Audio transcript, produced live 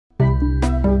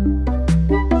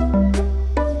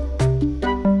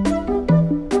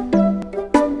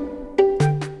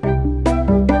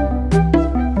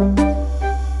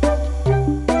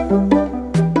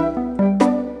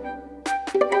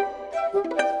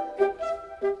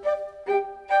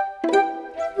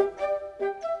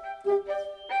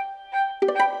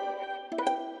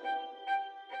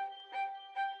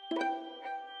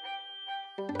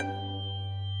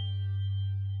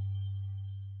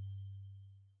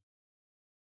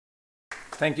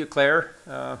Thank you, Claire.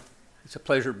 It's a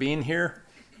pleasure being here.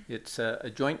 It's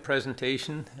a joint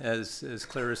presentation, as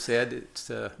Claire said. It's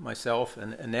myself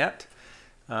and Annette.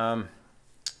 When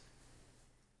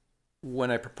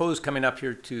I proposed coming up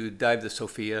here to dive the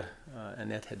Sophia,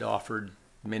 Annette had offered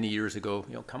many years ago,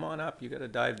 come on up, you got to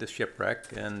dive the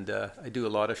shipwreck. And I do a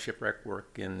lot of shipwreck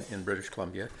work in British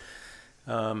Columbia.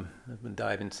 I've been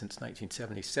diving since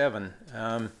 1977.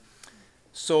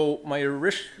 So my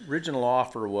original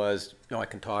offer was, I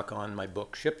can talk on my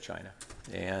book, Ship China.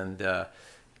 And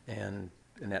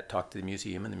Annette talked to the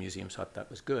museum, and the museum thought that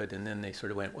was good. And then they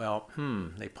sort of went,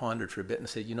 they pondered for a bit and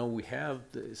said, we have,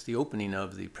 it's the opening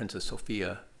of the Princess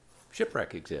Sophia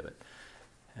shipwreck exhibit.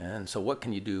 And so what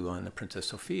can you do on the Princess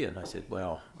Sophia? And I said,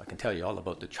 well, I can tell you all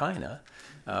about the China,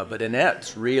 but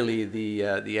Annette's really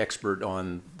the expert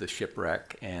on the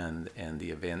shipwreck and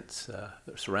the events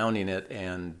surrounding it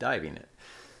and diving it.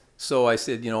 So I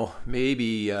said,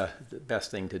 maybe the best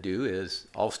thing to do is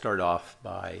I'll start off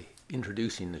by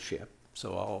introducing the ship.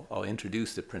 So I'll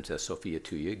introduce the Princess Sophia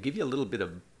to you, give you a little bit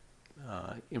of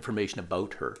information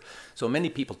about her. So many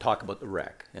people talk about the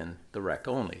wreck and the wreck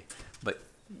only, but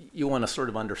you want to sort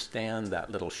of understand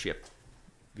that little ship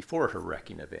before her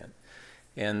wrecking event.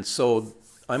 And so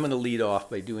I'm going to lead off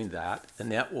by doing that.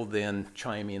 Annette will then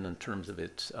chime in terms of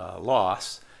its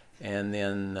loss. And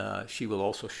then she will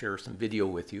also share some video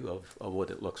with you of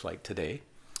what it looks like today.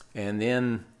 And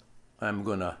then I'm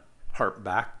going to harp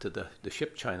back to the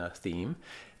Ship China theme.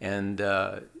 And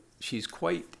she's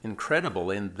quite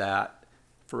incredible in that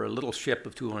for a little ship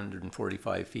of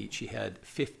 245 feet, she had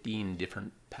 15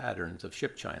 different patterns of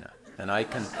Ship China. And I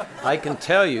can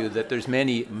tell you that there's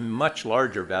many much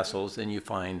larger vessels, and you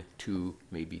find 2,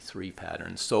 maybe 3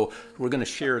 patterns. So we're going to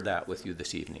share that with you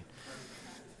this evening.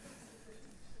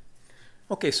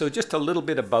 Okay, so just a little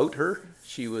bit about her.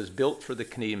 She was built for the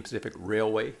Canadian Pacific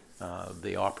Railway.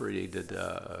 They operated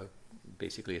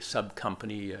basically a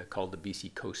sub-company called the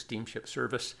BC Coast Steamship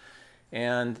Service.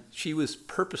 And she was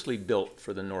purposely built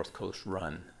for the North Coast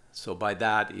run. So by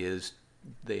that is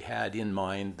they had in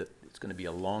mind that it's going to be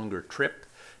a longer trip,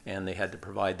 and they had to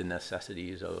provide the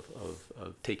necessities of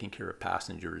taking care of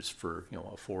passengers for a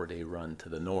 4-day run to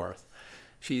the north.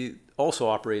 She also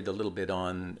operated a little bit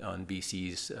on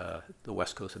BC's, the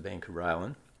west coast of Vancouver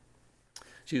Island.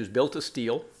 She was built of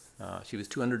steel. She was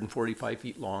 245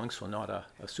 feet long, so not a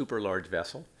super large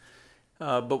vessel.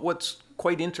 But what's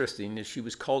quite interesting is she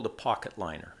was called a pocket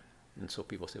liner. And so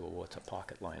people say, well, what's a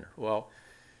pocket liner? Well,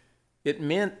 it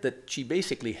meant that she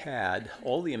basically had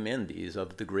all the amenities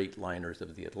of the great liners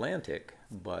of the Atlantic,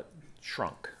 but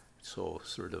shrunk, so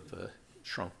sort of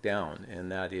shrunk down.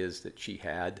 And that is that she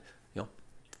had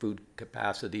food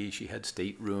capacity, she had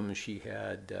staterooms, she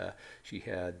had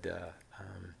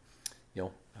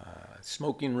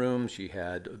smoking rooms, she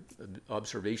had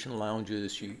observation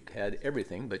lounges, she had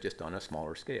everything, but just on a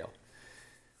smaller scale.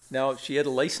 Now, she had a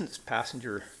licensed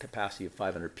passenger capacity of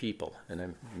 500 people, and I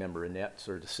remember Annette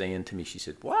sort of saying to me, she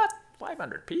said, what,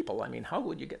 500 people? I mean, how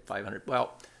would you get 500?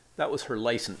 Well, that was her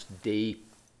licensed day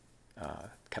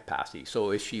capacity. So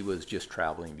if she was just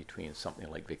traveling between something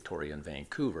like Victoria and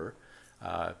Vancouver,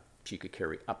 she could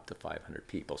carry up to 500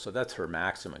 people. So that's her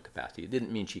maximum capacity. It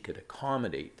didn't mean she could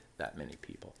accommodate that many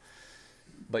people.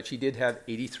 But she did have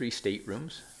 83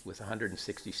 staterooms with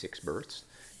 166 berths.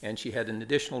 And she had an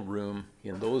additional room.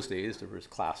 In those days, there was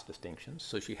class distinctions.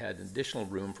 So she had an additional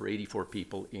room for 84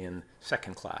 people in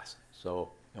second class.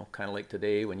 So, kind of like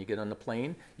today when you get on the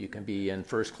plane, you can be in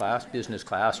first class, business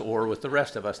class, or with the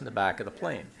rest of us in the back of the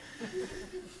plane.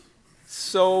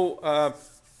 So,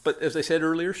 but as I said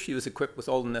earlier, she was equipped with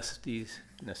all the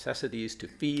necessities to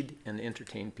feed and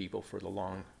entertain people for the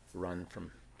long run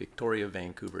from Victoria,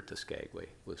 Vancouver to Skagway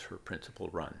was her principal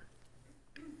run.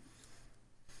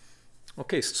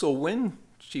 Okay, so when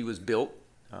she was built,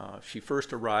 she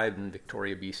first arrived in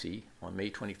Victoria, BC on May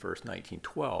 21st,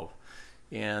 1912.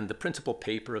 And the principal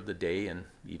paper of the day, and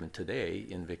even today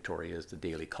in Victoria, is the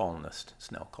Daily Colonist.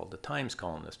 It's now called the Times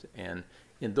Colonist. And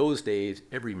in those days,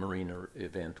 every marine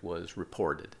event was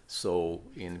reported, so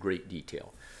in great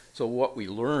detail. So what we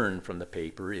learn from the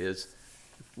paper is,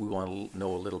 if we want to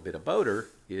know a little bit about her,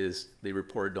 is they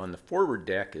reported on the forward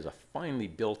deck is a finely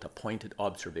built appointed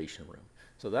observation room.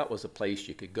 So that was a place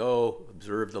you could go,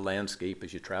 observe the landscape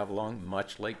as you travel along,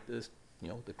 much like this,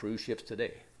 the cruise ships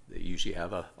today. They usually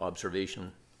have an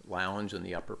observation lounge in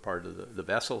the upper part of the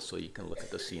vessel, so you can look at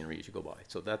the scenery as you go by.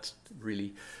 So that's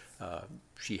really,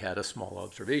 she had a small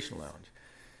observation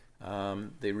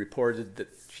lounge. They reported that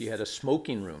she had a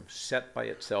smoking room set by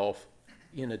itself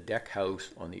in a deck house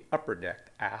on the upper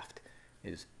deck aft,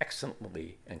 is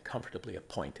excellently and comfortably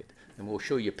appointed. And we'll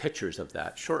show you pictures of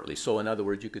that shortly. So in other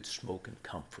words, you could smoke in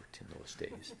comfort in those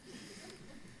days.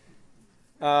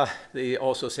 They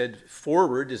also said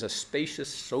forward is a spacious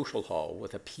social hall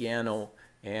with a piano,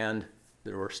 and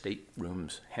there were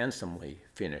staterooms handsomely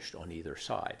finished on either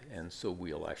side. And so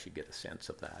we'll actually get a sense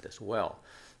of that as well.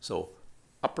 So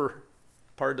upper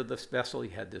part of this vessel,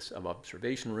 you had this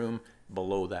observation room.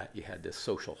 Below that, you had this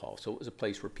social hall. So it was a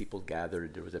place where people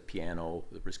gathered. There was a piano,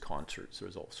 there was concerts, there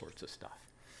was all sorts of stuff.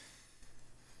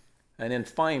 And then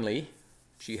finally,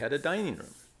 she had a dining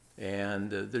room.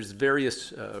 And there's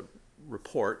various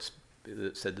reports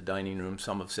that said the dining room.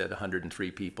 Some have said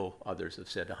 103 people, others have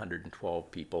said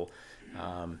 112 people.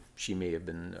 She may have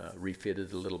been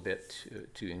refitted a little bit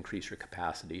to increase her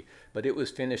capacity, but it was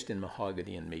finished in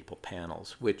mahogany and maple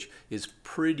panels, which is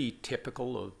pretty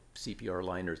typical of CPR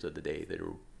liners of the day that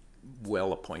are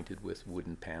well appointed with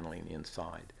wooden paneling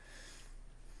inside.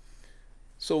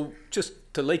 So just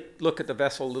to look at the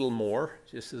vessel a little more,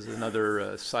 just as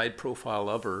another side profile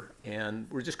of her, and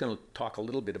we're just going to talk a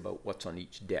little bit about what's on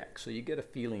each deck, so you get a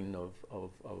feeling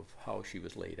of how she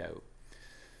was laid out.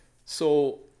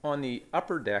 So on the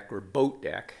upper deck, or boat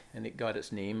deck, and it got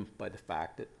its name by the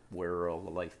fact that where are all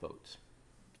the lifeboats?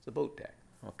 It's the boat deck.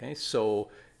 Okay, so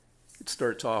it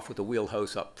starts off with a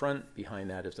wheelhouse up front.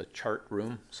 Behind that is a chart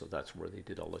room, so that's where they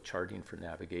did all the charting for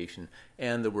navigation,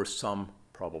 and there were some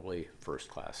probably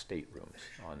first-class staterooms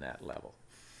on that level.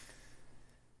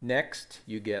 Next,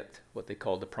 you get what they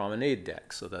call the promenade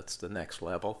deck, so that's the next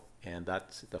level, and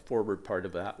that's the forward part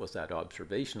of that was that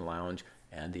observation lounge,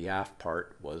 and the aft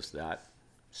part was that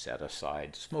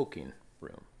set-aside smoking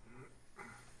room.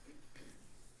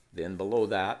 Then below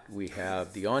that, we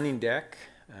have the awning deck,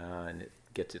 and it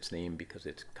gets its name because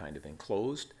it's kind of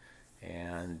enclosed,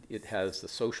 and it has the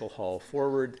social hall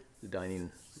forward, the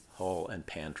dining hall, and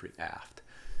pantry aft.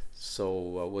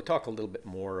 So we'll talk a little bit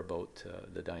more about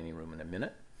the dining room in a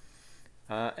minute.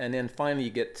 And then finally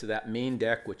you get to that main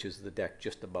deck, which is the deck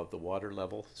just above the water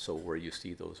level, so where you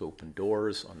see those open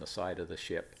doors on the side of the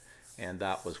ship, and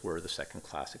that was where the second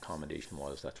class accommodation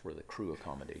was. That's where the crew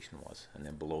accommodation was. And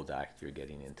then below that you're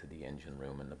getting into the engine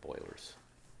room and the boilers.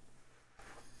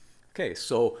 Okay,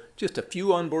 so just a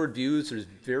few onboard views. There's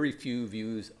very few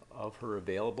views of her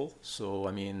available. So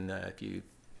I mean, if you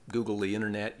Google the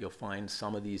internet, you'll find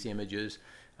some of these images.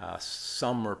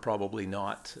 Some are probably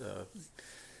not,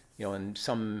 you know, in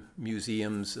some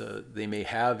museums, they may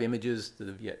have images that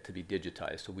have yet to be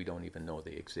digitized, so we don't even know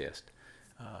they exist.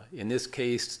 In this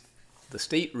case, the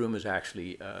stateroom is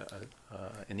actually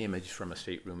an image from a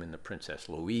stateroom in the Princess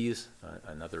Louise,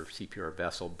 another CPR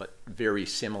vessel, but very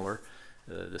similar.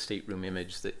 The stateroom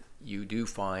image that you do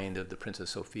find of the Princess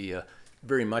Sophia,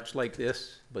 very much like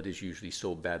this, but is usually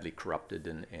so badly corrupted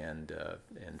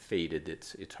and faded,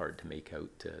 it's hard to make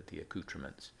out the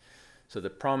accoutrements. So the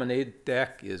promenade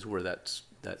deck is where that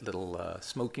little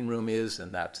smoking room is,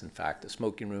 and that's in fact a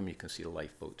smoking room. You can see the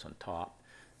lifeboats on top.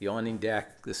 The awning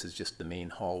deck, this is just the main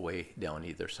hallway down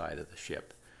either side of the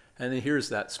ship. And then here's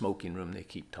that smoking room they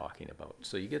keep talking about.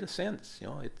 So you get a sense, you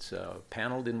know, it's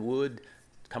paneled in wood,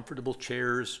 comfortable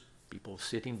chairs, people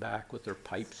sitting back with their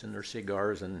pipes and their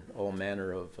cigars and all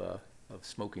manner of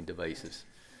smoking devices.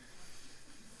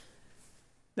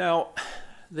 Now,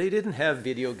 they didn't have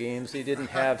video games, they didn't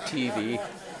have TV,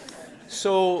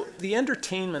 so the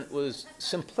entertainment was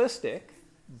simplistic,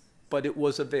 but it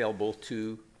was available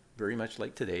to, very much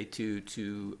like today,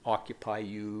 to occupy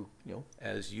you, you know,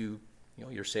 as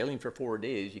you're sailing for 4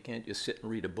 days, you can't just sit and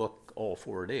read a book all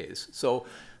 4 days. So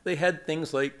they had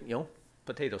things like, you know,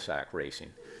 potato sack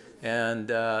racing. And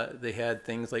they had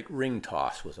things like ring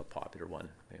toss was a popular one.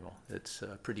 You know, it's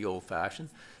pretty old-fashioned.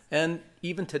 And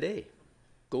even today,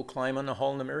 go climb on the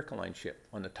Holland American Line ship.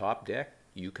 On the top deck,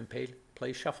 you can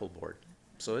play shuffleboard.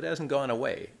 So it hasn't gone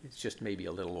away. It's just maybe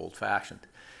a little old-fashioned.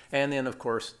 And then, of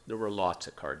course, there were lots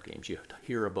of card games. You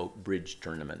hear about bridge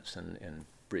tournaments and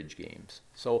bridge games.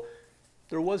 So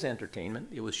there was entertainment.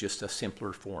 It was just a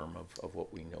simpler form of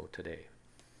what we know today.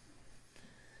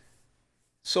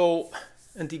 So,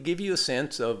 and to give you a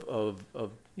sense of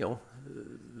you know,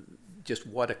 just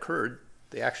what occurred,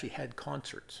 they actually had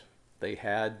concerts. They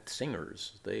had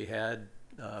singers. They had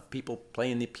people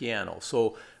playing the piano.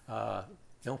 So,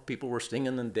 you know, people were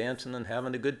singing and dancing and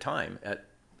having a good time at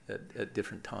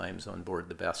different times on board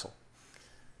the vessel.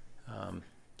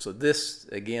 So this,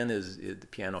 again, the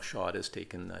piano shot is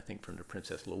taken, I think, from the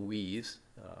Princess Louise,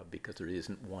 because there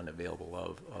isn't one available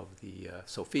of the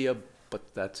Sophia,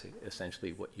 but that's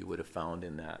essentially what you would have found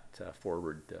in that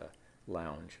forward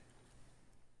lounge.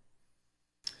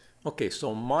 Okay,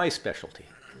 so my specialty.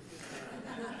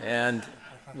 And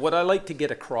what I like to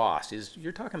get across is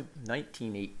you're talking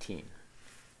 1918.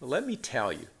 Well, let me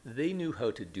tell you, they knew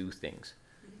how to do things.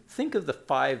 Think of the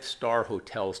 5-star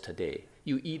hotels today.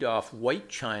 You eat off white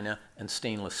china and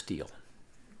stainless steel.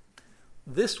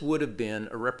 This would have been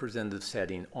a representative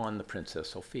setting on the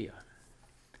Princess Sophia.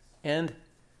 And,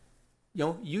 you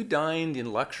know, you dined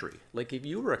in luxury. Like if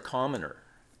you were a commoner,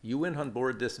 you went on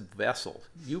board this vessel,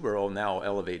 you were all now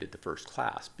elevated to first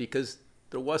class because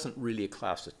there wasn't really a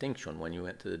class distinction when you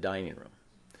went to the dining room.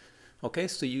 Okay,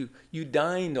 so you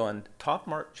dined on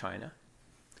top-marked china,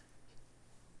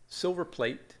 silver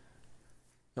plate,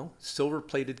 you know,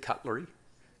 silver-plated cutlery,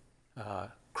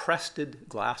 crested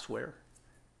glassware,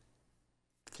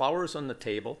 flowers on the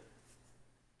table,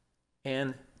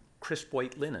 and crisp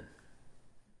white linen.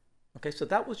 Okay, so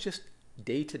that was just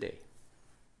day to day.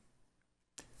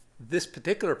 This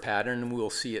particular pattern, and we'll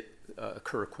see it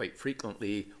occur quite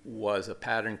frequently, was a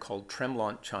pattern called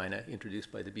tremblant china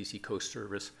introduced by the BC Coast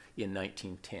Service in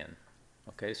 1910.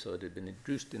 Okay, so it had been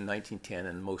introduced in 1910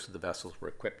 and most of the vessels were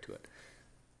equipped to it.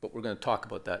 But we're going to talk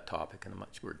about that topic in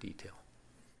much more detail.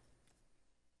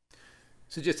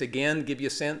 So just again, give you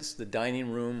a sense, the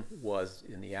dining room was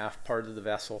in the aft part of the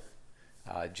vessel,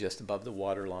 just above the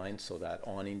water line, so that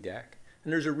awning deck.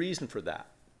 And there's a reason for that.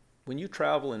 When you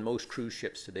travel in most cruise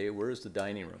ships today, where is the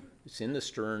dining room? It's in the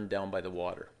stern down by the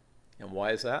water. And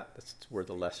why is that? That's where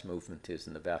the less movement is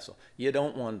in the vessel. You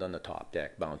don't want it on the top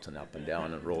deck bouncing up and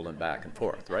down and rolling back and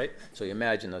forth, right? So you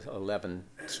imagine an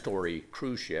 11-story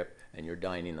cruise ship and you're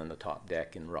dining on the top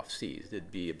deck in rough seas.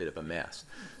 It'd be a bit of a mess.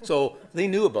 So they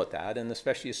knew about that, and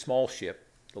especially a small ship,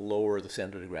 the lower the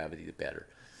center of gravity, the better.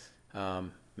 I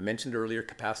mentioned earlier,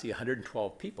 capacity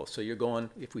 112 people. So you're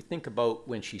going, if we think about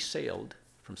when she sailed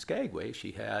from Skagway,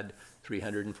 she had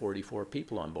 344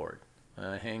 people on board.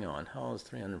 Hang on, how is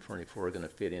 344 going to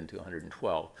fit into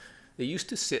 112? They used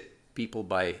to sit people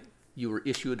by, you were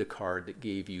issued a card that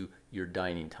gave you your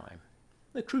dining time.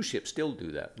 The cruise ships still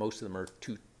do that. Most of them are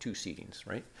two seatings,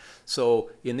 right? So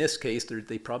in this case,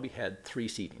 they probably had 3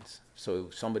 seatings. So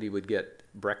somebody would get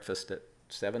breakfast at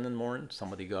 7 in the morning,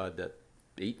 somebody got at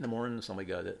 8 in the morning, somebody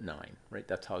got at 9, right?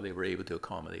 That's how they were able to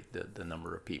accommodate the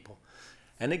number of people.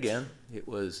 And again, it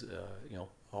was, you know,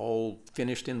 all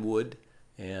finished in wood,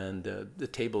 and the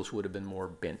tables would have been more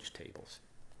bench tables.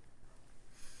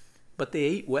 But they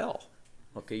ate well.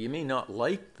 Okay, you may not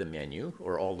like the menu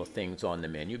or all the things on the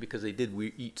menu because they did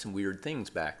eat some weird things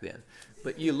back then.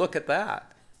 But you look at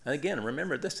that, and again,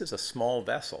 remember, this is a small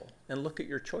vessel, and look at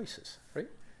your choices, right?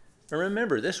 And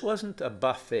remember, this wasn't a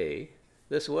buffet.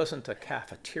 This wasn't a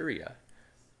cafeteria.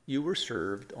 You were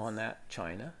served on that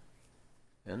china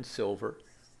and silver,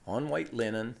 on white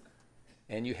linen,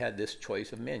 and you had this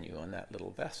choice of menu on that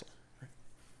little vessel. Right?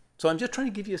 So I'm just trying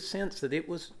to give you a sense that it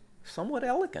was somewhat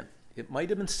elegant. It might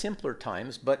have been simpler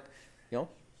times, but you know,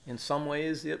 in some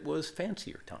ways it was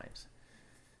fancier times.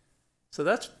 So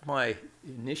that's my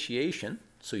initiation,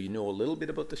 so you know a little bit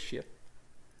about the ship,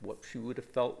 what she would have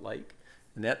felt like,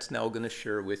 and that's now going to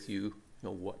share with you, you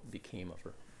know, what became of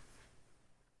her.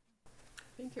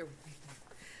 Thank you.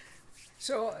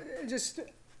 So just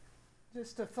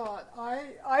a thought.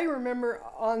 I remember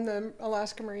on the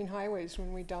Alaska Marine Highways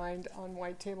when we dined on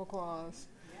white tablecloths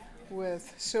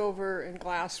with silver and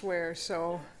glassware.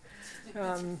 So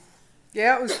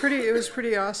yeah, it was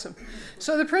pretty awesome.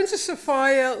 So the Princess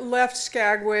Sophia left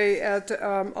Skagway at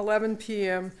 11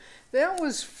 p.m. That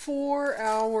was 4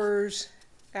 hours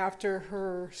after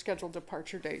her scheduled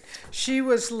departure date. She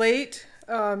was late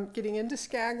getting into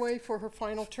Skagway for her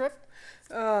final trip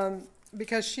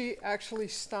because she actually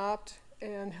stopped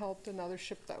and helped another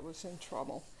ship that was in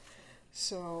trouble.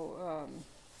 So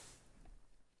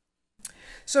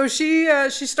so she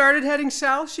started heading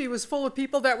south. She was full of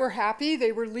people that were happy.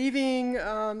 They were leaving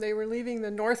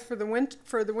the north for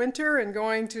the winter and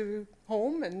going to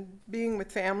home and being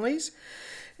with families.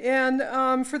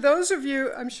 And for those of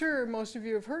you, I'm sure most of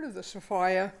you have heard of the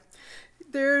Sophia.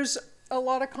 There's a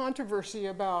lot of controversy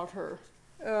about her.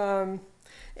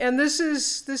 And this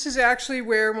is actually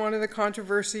where one of the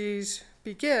controversies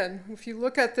begin. If you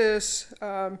look at this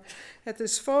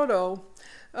photo,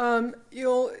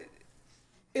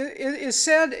 it is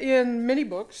said in many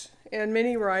books and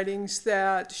many writings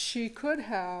that she could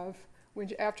have,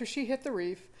 after she hit the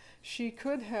reef, she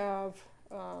could have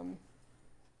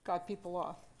got people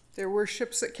off. There were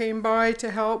ships that came by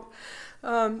to help,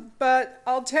 but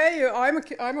I'll tell you,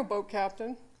 I'm a boat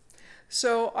captain.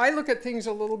 So I look at things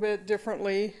a little bit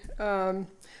differently, and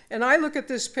I look at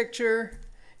this picture,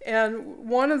 and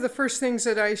one of the first things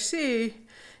that I see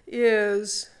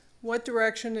is, what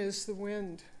direction is the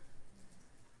wind?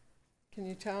 Can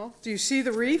you tell? Do you see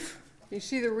the reef? You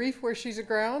see the reef where she's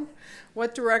aground?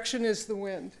 What direction is the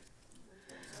wind?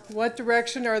 What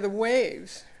direction are the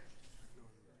waves?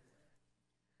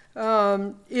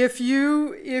 If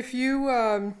you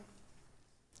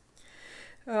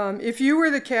were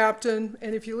the captain,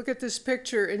 and if you look at this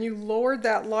picture and you lowered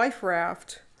that life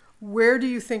raft, where do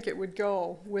you think it would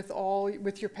go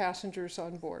with your passengers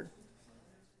on board?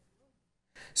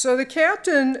 So the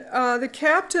captain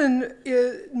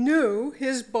knew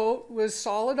his boat was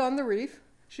solid on the reef.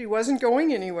 She wasn't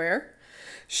going anywhere.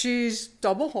 She's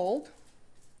double-hulled,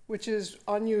 which is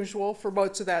unusual for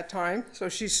boats of that time. So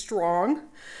she's strong.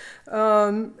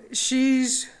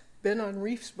 She's been on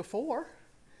reefs before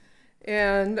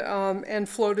and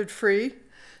floated free.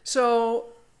 So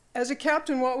as a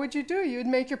captain, what would you do? You would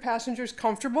make your passengers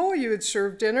comfortable, you would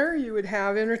serve dinner, you would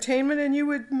have entertainment, and you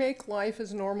would make life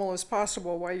as normal as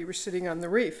possible while you were sitting on the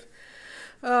reef.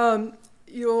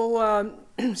 You'll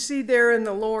see there in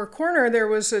the lower corner, there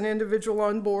was an individual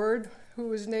on board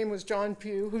whose name was John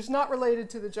Pugh, who's not related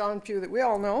to the John Pugh that we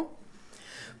all know.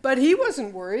 But he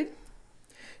wasn't worried.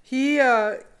 He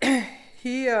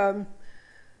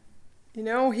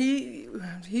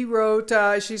wrote,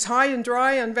 she's high and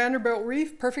dry on Vanderbilt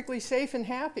Reef, perfectly safe and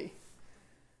happy.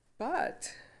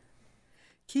 But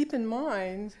keep in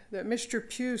mind that Mr.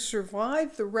 Pugh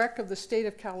survived the wreck of the state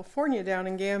of California down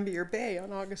in Gambier Bay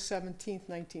on August 17th,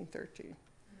 1913.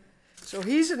 So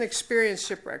he's an experienced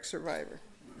shipwreck survivor.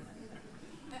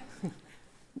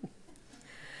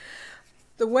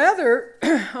 The weather,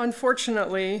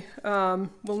 unfortunately,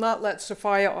 will not let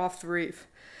Sophia off the reef.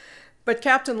 But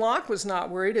Captain Locke was not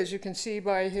worried, as you can see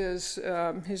by his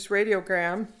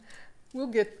radiogram. We'll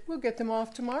get them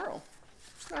off tomorrow.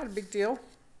 It's not a big deal.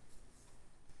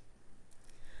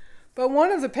 But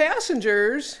one of the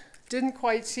passengers didn't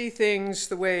quite see things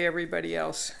the way everybody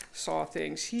else saw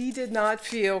things. He did not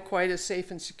feel quite as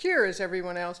safe and secure as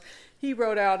everyone else. He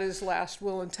wrote out his last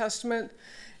will and testament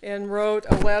and wrote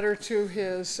a letter to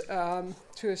his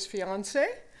fiancée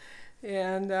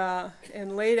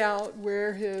and laid out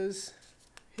where his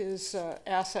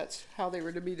assets, how they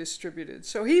were to be distributed.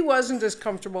 So he wasn't as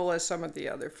comfortable as some of the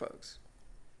other folks.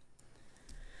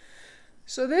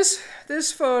 So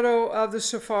this photo of the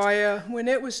Sophia, when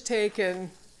it was taken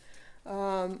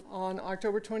on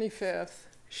October 25th,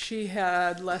 she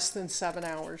had less than 7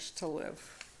 hours to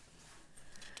live.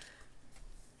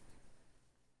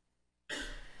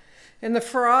 And the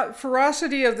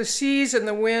ferocity of the seas and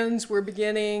the winds were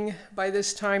beginning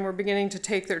to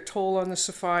take their toll on the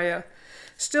Sophia.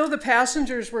 Still, the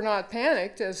passengers were not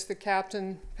panicked, as the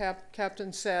captain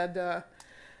said.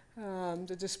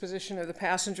 The disposition of the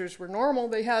passengers were normal.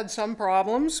 They had some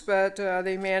problems, but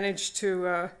they managed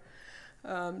to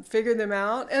figure them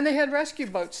out, and they had rescue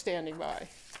boats standing by.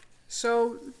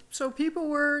 So people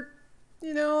were,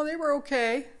 they were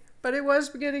okay, but it was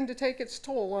beginning to take its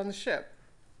toll on the ship.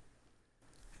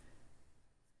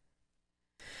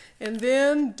 And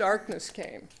then darkness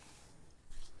came,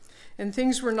 and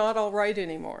things were not all right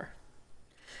anymore.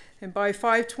 And by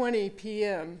 5:20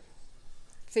 p.m.,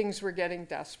 things were getting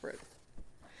desperate.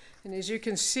 And as you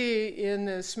can see in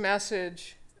this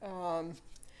message, at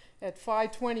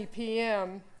 5:20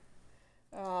 p.m.,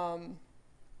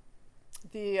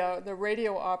 the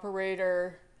radio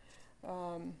operator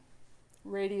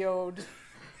radioed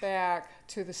back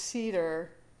to the Cedar,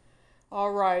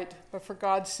 "All right, but for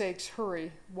God's sakes,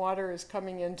 hurry. Water is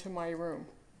coming into my room."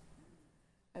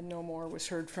 And no more was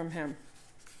heard from him.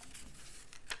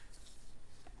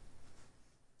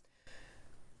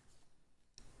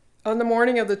 On the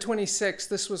morning of the 26th,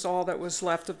 this was all that was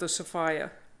left of the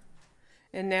Sophia.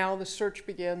 And now the search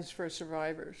begins for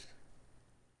survivors.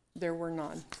 There were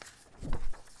none.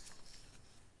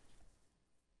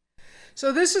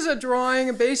 So this is a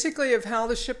drawing basically of how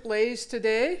the ship lays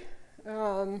today.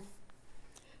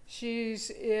 She's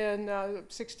in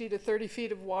 60 to 30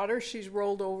 feet of water. She's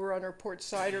rolled over on her port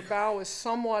side. Her bow is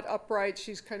somewhat upright.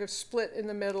 She's kind of split in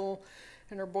the middle,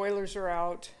 and her boilers are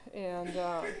out, and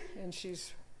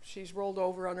she's rolled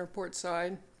over on her port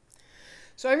side.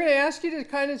 So I'm going to ask you to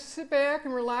kind of sit back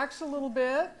and relax a little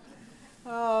bit.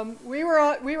 We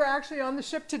were actually on the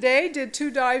ship today, did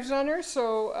 2 dives on her,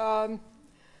 so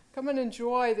come and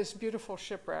enjoy this beautiful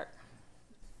shipwreck.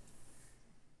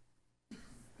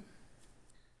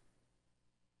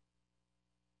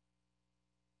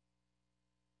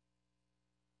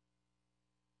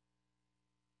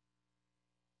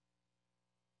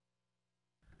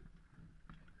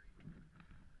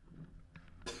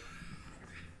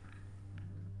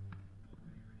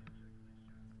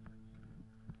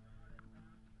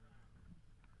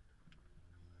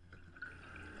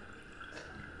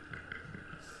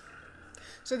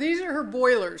 So these are her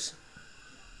boilers.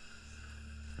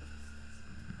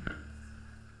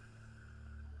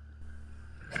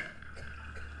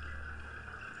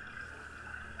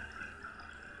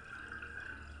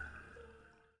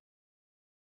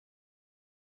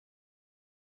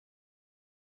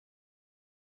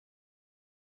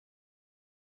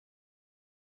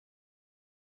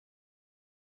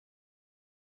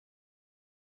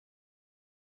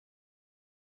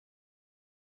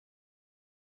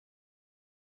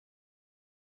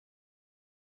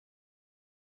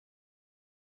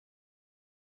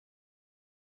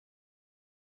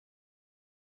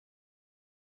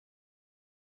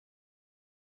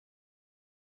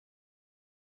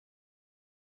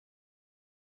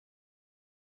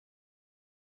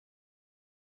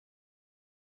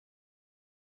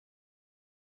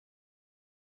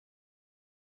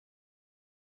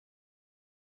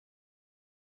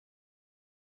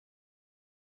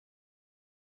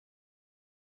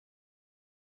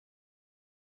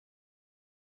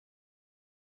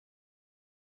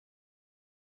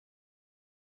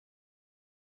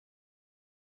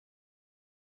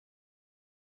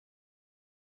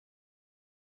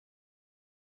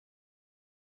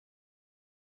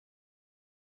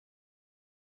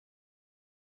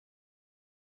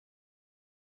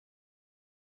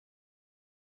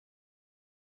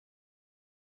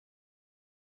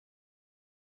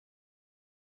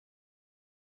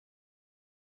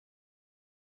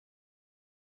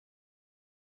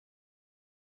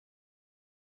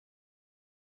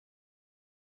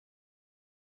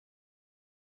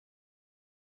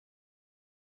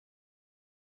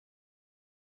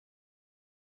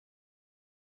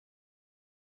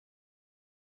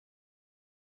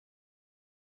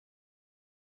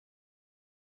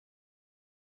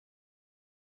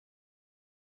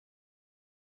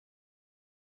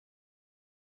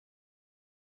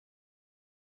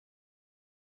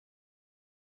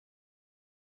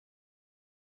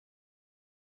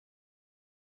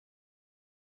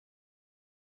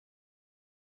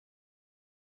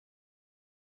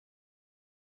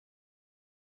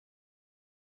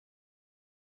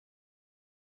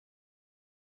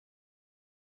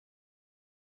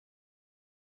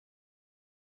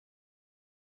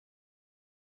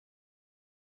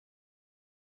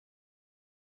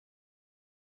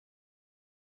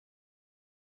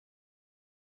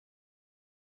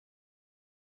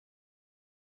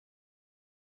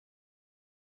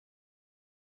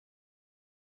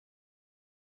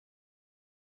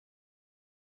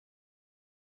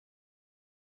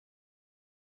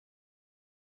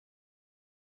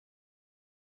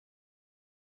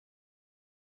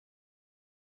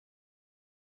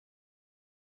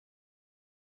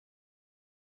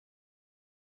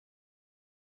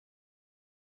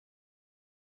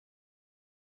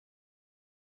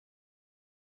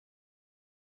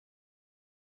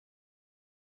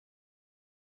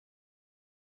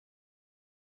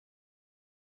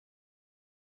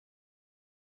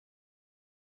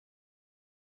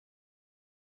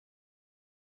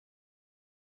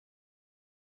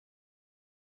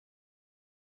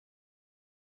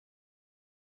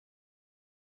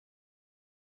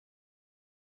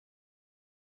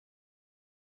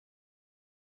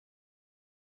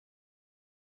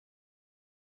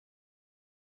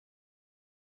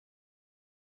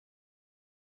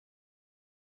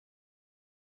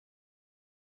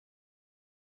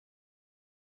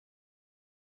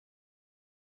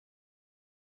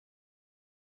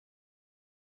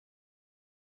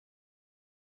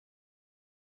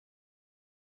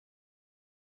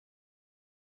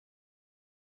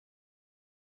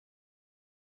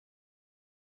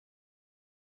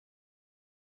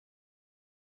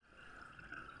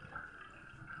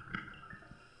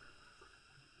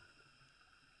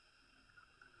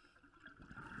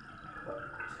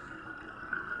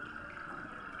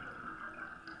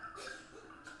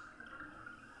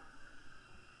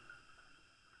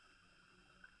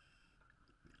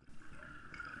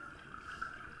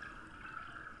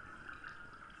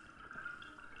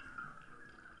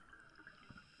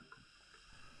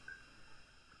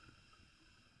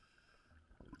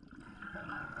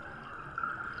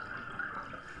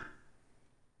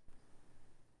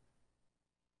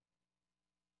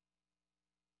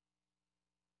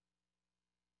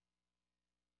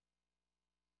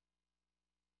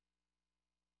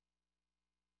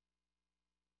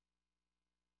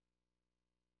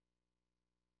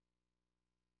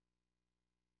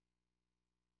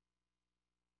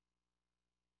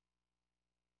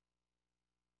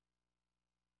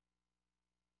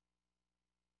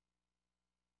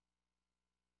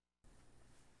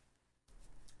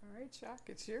 All right, Jacques,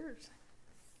 it's yours.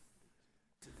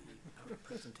 To the PowerPoint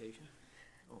presentation.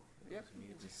 Yep.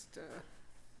 Just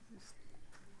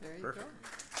there you Perfect.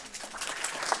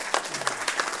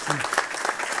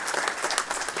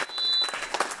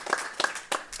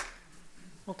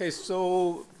 go. Okay,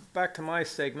 so back to my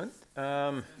segment.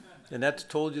 Annette's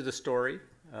told you the story.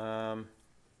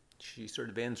 She sort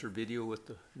of ends her video with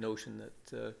the notion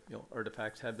that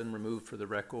artifacts have been removed for the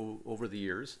wreck over the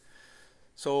years.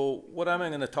 So what I'm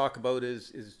going to talk about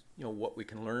is what we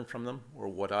can learn from them, or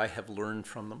what I have learned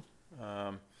from them.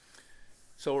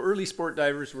 So early sport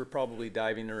divers were probably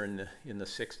diving there in the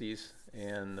 60s,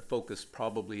 and the focus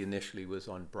probably initially was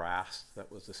on brass.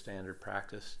 That was the standard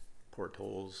practice: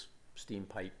 portholes, steam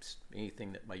pipes,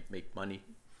 anything that might make money.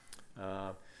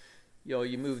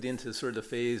 You moved into sort of the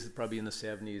phase probably in the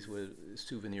 70s with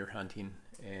souvenir hunting,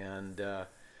 and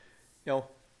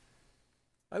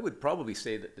I would probably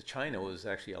say that the China was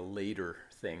actually a later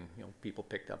thing. People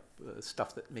picked up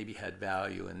stuff that maybe had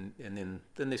value, and then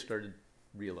they started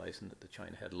realizing that the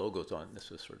China had logos on it. This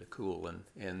was sort of cool,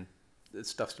 and this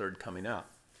stuff started coming up.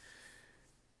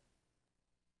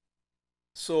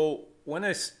 So when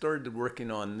I started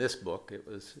working on this book, it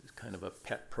was kind of a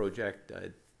pet project.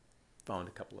 I found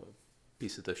a couple of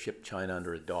pieces of ship china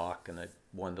under a dock, and I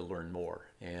wanted to learn more.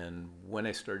 And when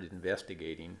I started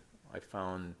investigating, I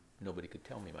found nobody could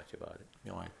tell me much about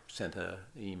it. I sent an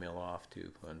email off to,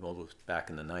 and well, it was back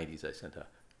in the 90s, I sent a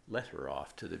letter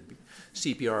off to the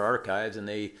CPR archives, and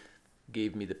they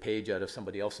gave me the page out of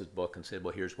somebody else's book and said,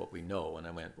 well, here's what we know. And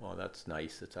I went, well, that's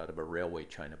nice. It's out of a railway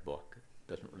china book.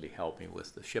 It doesn't really help me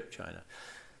with the ship china.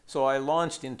 So I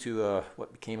launched into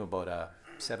what became about a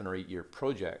 7 or 8 year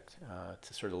project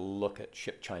to sort of look at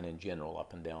ship china in general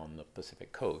up and down the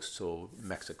Pacific coast, so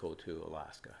Mexico to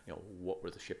Alaska. What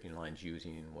were the shipping lines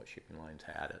using, what shipping lines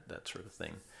had it, that sort of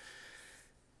thing.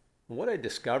 What I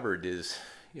discovered is,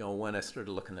 when I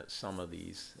started looking at some of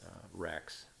these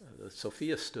wrecks, the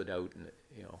Sophia stood out, and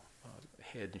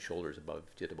head and shoulders above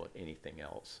just about anything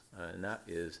else, and that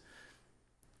is,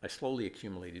 I slowly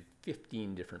accumulated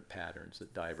 15 different patterns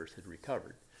that divers had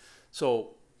recovered.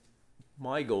 So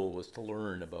my goal was to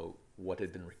learn about what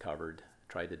had been recovered,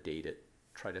 try to date it,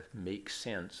 try to make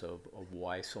sense of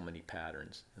why so many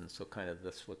patterns. And so kind of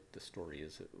that's what the story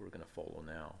is that we're going to follow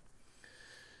now.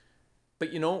 But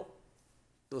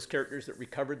those characters that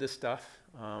recovered this stuff,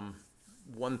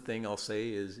 one thing I'll say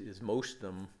is most of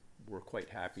them were quite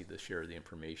happy to share the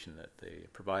information that they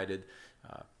provided.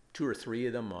 2 or 3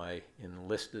 of them, I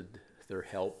enlisted their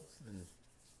help and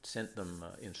sent them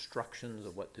instructions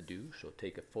of what to do. So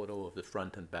take a photo of the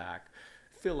front and back,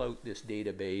 fill out this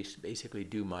database, basically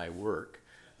do my work.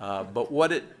 But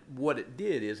what it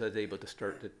did is I was able to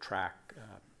start to track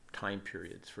time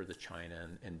periods for the china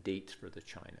and dates for the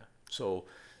china. So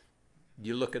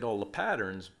you look at all the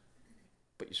patterns,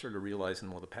 but you sort of realize,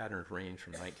 well, the patterns range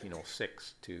from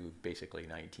 1906 to basically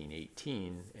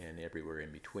 1918 and everywhere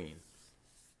in between.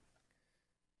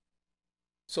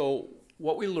 So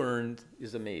what we learned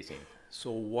is amazing.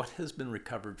 So what has been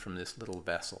recovered from this little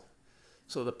vessel?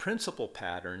 So the principal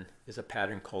pattern is a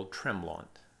pattern called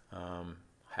tremblant. I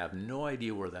have no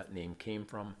idea where that name came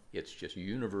from. It's just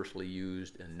universally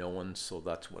used and known, so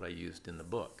that's what I used in the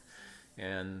book.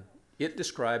 And it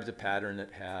describes a pattern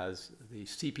that has the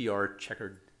CPR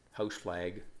checkered house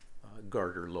flag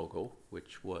garter logo,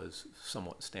 which was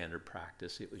somewhat standard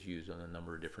practice. It was used on a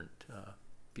number of different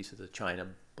pieces of china,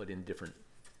 but in different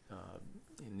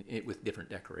with different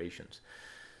decorations.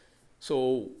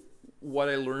 So what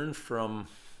I learned from,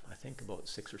 I think, about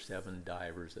 6 or 7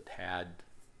 divers that had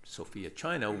Sophia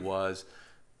china was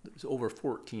there's over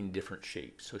 14 different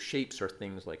shapes. So shapes are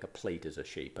things like a plate is a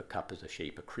shape, a cup is a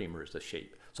shape, a creamer is a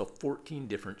shape. So 14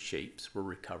 different shapes were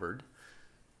recovered.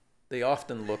 They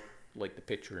often look like the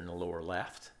picture in the lower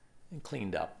left, and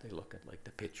cleaned up, they look like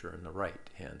the picture on the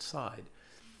right-hand side.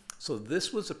 So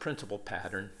this was a principal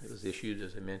pattern. It was issued,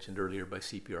 as I mentioned earlier, by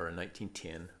CPR in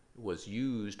 1910. It was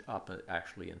used up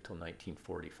actually until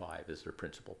 1945 as their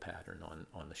principal pattern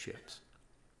on the ships.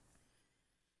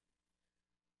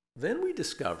 Then we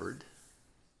discovered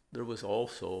there was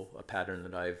also a pattern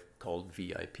that I've called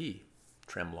VIP,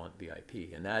 tremblant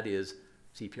VIP, and that is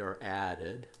CPR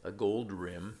added a gold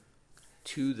rim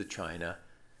to the china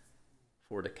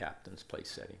for the captain's place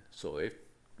setting. So if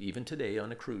even today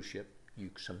on a cruise ship, you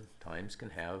sometimes can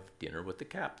have dinner with the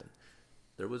captain.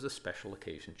 There was a special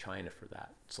occasion china for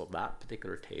that. So that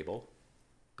particular table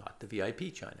got the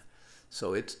VIP china.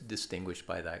 So it's distinguished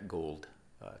by that gold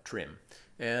trim.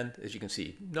 And as you can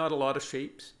see, not a lot of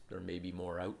shapes. There may be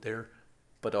more out there,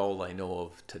 but all I know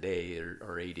of today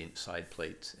are 8-inch side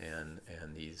plates and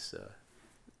these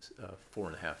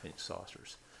 4.5-inch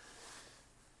saucers.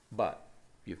 But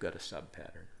you've got a sub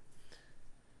pattern.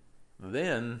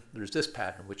 Then there's this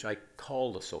pattern, which I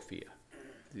call the Sophia.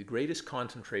 The greatest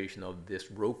concentration of this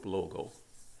rope logo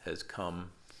has come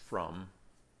from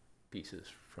pieces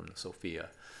from the Sophia.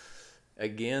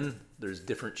 Again, there's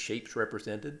different shapes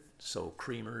represented, so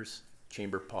creamers,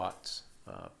 chamber pots,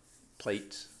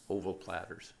 plates, oval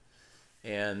platters.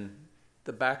 And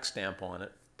the back stamp on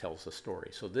it tells the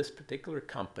story. So this particular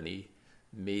company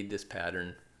made this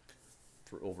pattern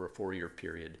for over a 4-year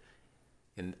period,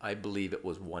 and I believe it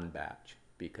was one batch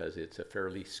because it's a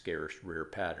fairly scarce, rare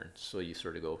pattern. So you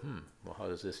sort of go, well, how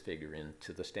does this figure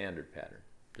into the standard pattern?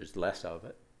 There's less of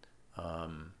it,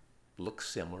 looks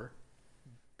similar,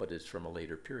 but it's from a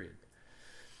later period.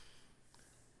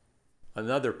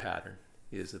 Another pattern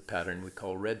is a pattern we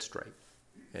call red stripe,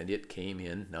 and it came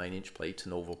in 9-inch plates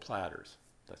and oval platters.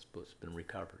 That's what's been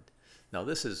recovered. Now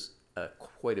this is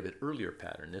quite a bit earlier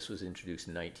pattern. This was introduced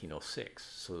in 1906,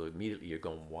 so immediately you're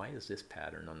going, why is this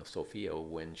pattern on the Sophia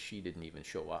when she didn't even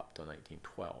show up till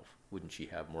 1912? Wouldn't she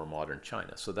have more modern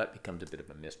china? So that becomes a bit of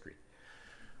a mystery.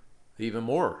 Even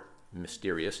more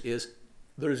mysterious is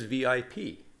there's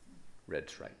VIP red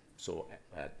stripe. So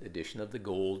at addition of the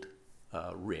gold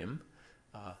rim,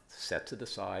 set to the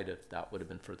side, that would have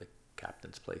been for the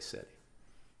captain's place setting.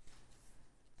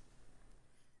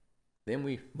 Then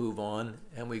we move on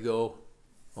and we go,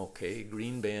 okay,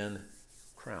 green band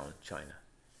crown china.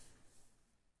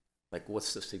 Like,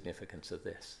 what's the significance of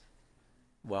this?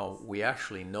 Well, we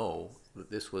actually know that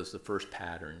this was the first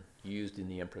pattern used in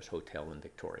the Empress Hotel in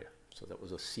Victoria. So that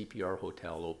was a CPR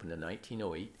hotel opened in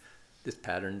 1908. This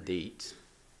pattern dates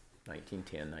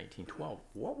 1910, 1912.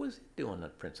 What was it doing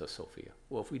at Princess Sophia?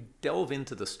 Well, if we delve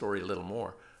into the story a little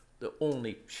more, the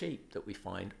only shape that we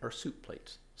find are soup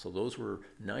plates. So those were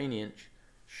 9-inch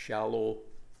shallow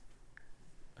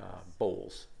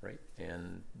bowls, right?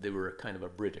 And they were kind of a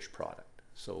British product.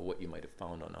 So what you might have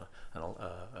found on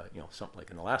something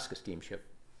like an Alaska steamship,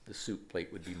 the soup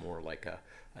plate would be more like a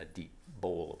deep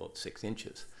bowl about 6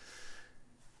 inches.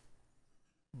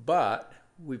 But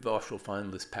we've also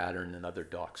found this pattern in other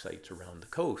dock sites around the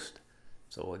coast.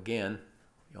 So again,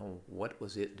 what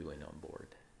was it doing on board?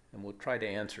 And we'll try to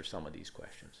answer some of these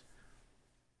questions.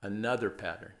 Another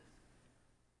pattern.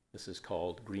 This is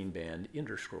called green band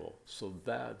interscroll. So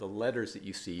the letters that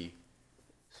you see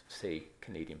say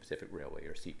Canadian Pacific Railway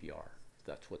or CPR.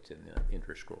 That's what's in the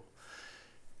interscroll.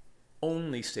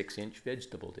 Only 6-inch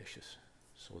vegetable dishes.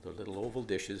 So they're little oval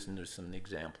dishes, and there's an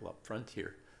example up front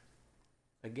here.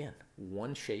 Again,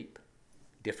 one shape,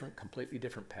 different, completely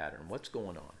different pattern. What's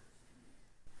going on?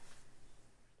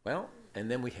 Well, and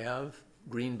then we have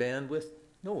green band with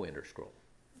no interscroll.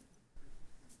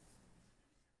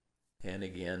 And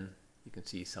again, you can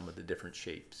see some of the different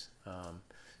shapes.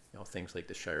 Things like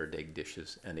the shired egg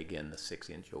dishes, and again, the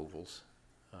 6-inch ovals.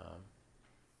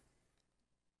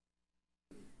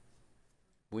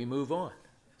 We move on.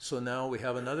 So now we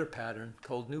have another pattern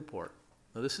called Newport.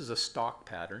 Now this is a stock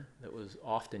pattern that was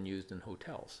often used in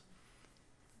hotels.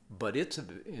 But it's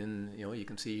you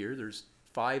can see here, there's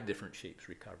 5 different shapes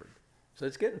recovered. So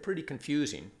it's getting pretty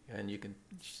confusing, and you can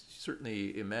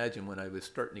certainly imagine when I was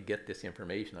starting to get this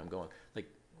information, I'm going, like,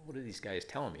 what are these guys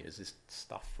telling me? Is this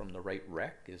stuff from the right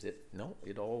wreck? Is it? No,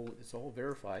 it's all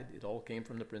verified. It all came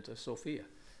from the Princess Sophia.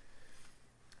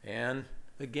 And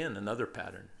again, another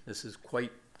pattern. This is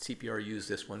quite, CPR used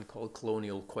this one called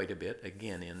Colonial quite a bit,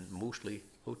 again, in mostly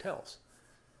hotels.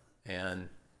 And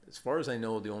as far as I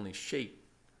know, the only shape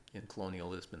in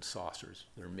Colonial has been saucers.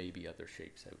 There may be other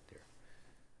shapes out there.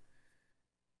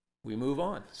 We move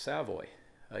on. Savoy,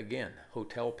 again,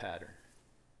 hotel pattern.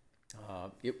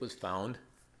 It was found,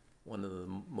 one of the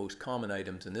most common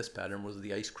items in this pattern was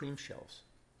the ice cream shells.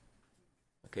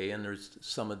 Okay, and there's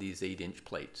some of these 8-inch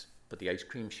plates, but the ice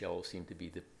cream shells seem to be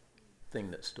the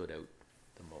thing that stood out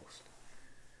the most.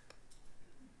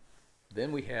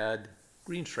 Then we had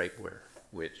green stripe ware,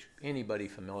 which anybody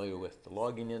familiar with the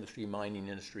logging industry, mining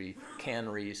industry,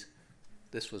 canneries,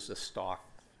 this was a stock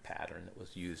pattern that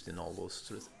was used in all those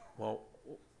sorts of, well,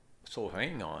 so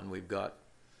hang on, we've got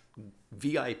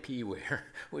VIP ware,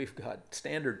 we've got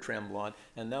standard tremblant,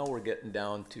 and now we're getting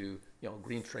down to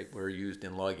green stripe ware used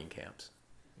in logging camps.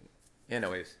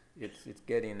 Anyways, it's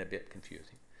getting a bit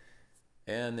confusing.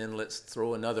 And then let's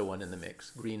throw another one in the mix,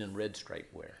 green and red stripe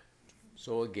ware.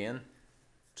 So again,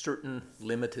 certain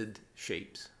limited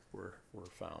shapes were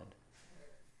found.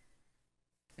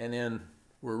 And then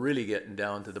we're really getting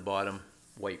down to the bottom,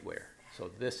 white ware. So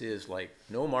this is like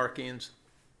no markings,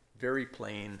 very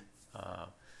plain,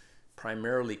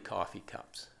 primarily coffee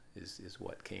cups is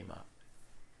what came up.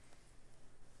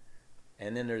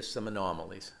 And then there's some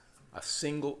anomalies. A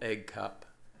single egg cup,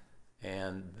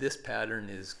 and this pattern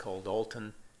is called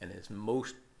Alton, and is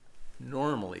most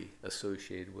normally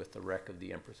associated with the wreck of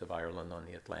the Empress of Ireland on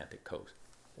the Atlantic coast.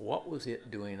 What was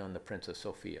it doing on the Princess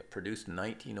Sophia, produced in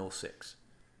 1906?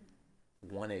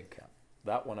 One egg cap.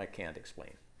 That one I can't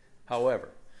explain. However,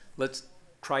 let's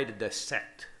try to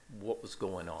dissect what was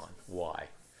going on, why.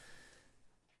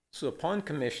 So upon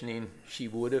commissioning, she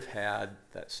would have had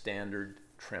that standard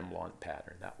tremblant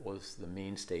pattern. That was the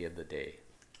mainstay of the day.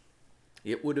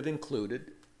 It would have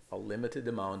included a limited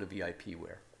amount of VIP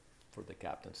wear for the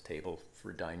captain's table,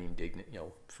 for dining,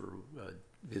 for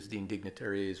visiting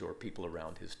dignitaries or people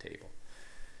around his table.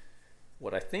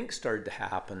 What I think started to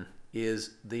happen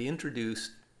is they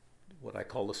introduced what I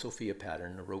call the Sophia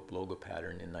pattern, the rope logo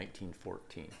pattern, in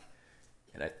 1914.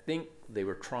 And I think they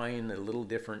were trying a little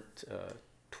different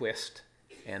twist,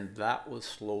 and that was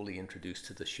slowly introduced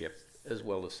to the ship, as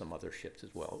well as some other ships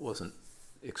as well. It wasn't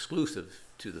exclusive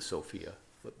to the Sophia,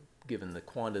 but given the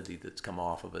quantity that's come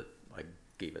off of it, I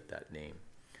gave it that name.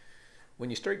 When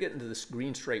you start getting to this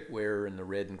green stripe wear and the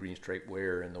red and green stripe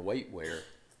wear and the white wear,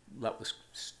 that was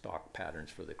stock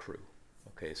patterns for the crew.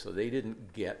 Okay, so they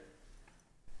didn't get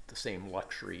the same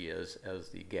luxury as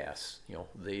the guests. You know,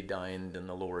 they dined in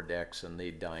the lower decks and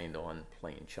they dined on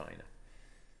plain china.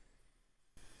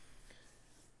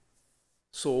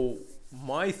 So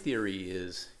my theory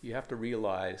is you have to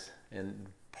realize, and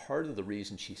part of the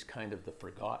reason she's kind of the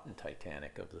forgotten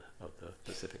Titanic of the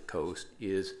Pacific coast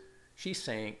is she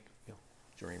sank, you know,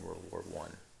 during World War I.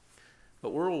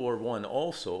 But World War I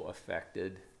also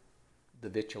affected the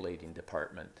victualling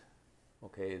department,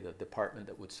 okay, the department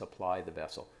that would supply the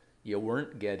vessel. You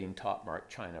weren't getting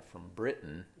top-marked china from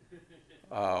Britain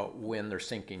when they're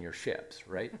sinking your ships,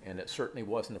 right? And it certainly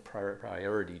wasn't a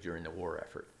priority during the war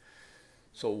effort.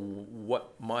 So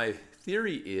what my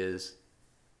theory is,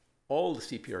 all the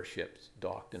CPR ships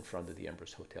docked in front of the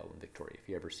Empress Hotel in Victoria, if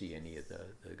you ever see any of the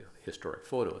historic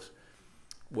photos.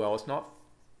 Well, it's not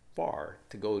far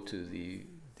to go to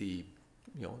the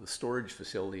storage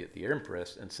facility at the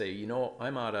Empress and say, you know,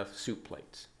 I'm out of soup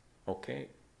plates. Okay,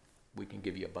 we can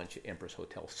give you a bunch of Empress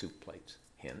Hotel soup plates.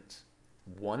 Hence,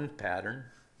 one pattern,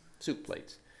 soup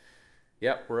plates.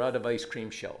 Yep, we're out of ice cream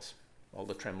shells. All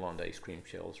the tremblant ice cream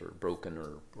shells are broken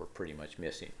or pretty much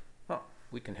missing. Huh,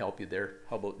 we can help you there.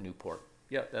 How about Newport?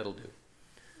 Yeah, that'll do.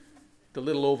 The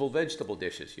little oval vegetable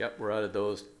dishes. Yep, we're out of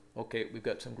those. Okay, we've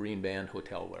got some green band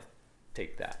hotelware.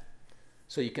 Take that.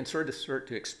 So you can sort of start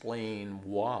to explain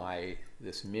why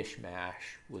this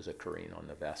mishmash was occurring on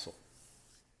the vessel.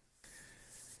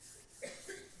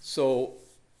 So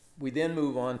we then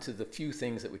move on to the few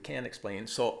things that we can explain.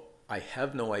 So I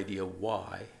have no idea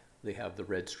why they have the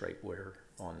red stripe wear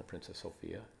on the Princess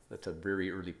Sophia. That's a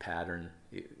very early pattern.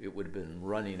 It would have been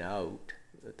running out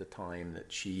at the time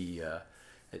that she,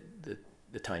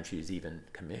 the time she was even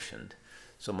commissioned.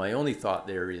 So my only thought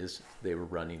there is they were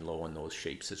running low on those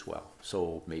shapes as well.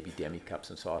 So maybe demi cups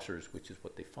and saucers, which is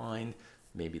what they find.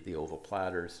 Maybe the oval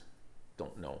platters,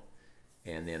 don't know.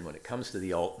 And then when it comes to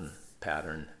the Alton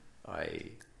pattern,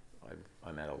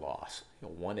 I'm at a loss. You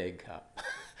know, one egg cup,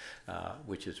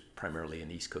 which is primarily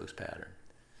an East Coast pattern.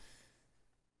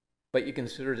 But you can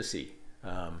sort of see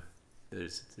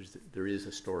there is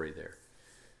a story there.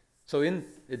 So in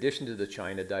addition to the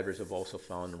china, divers have also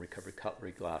found and recovered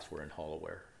cutlery, glassware, and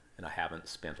hollowware. And I haven't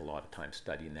spent a lot of time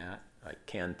studying that. I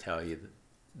can tell you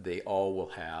that they all will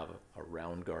have a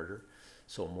round garter.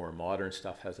 So more modern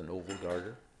stuff has an oval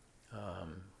garter,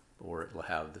 or it will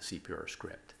have the CPR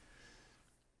script.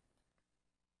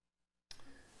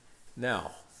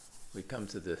 Now, we come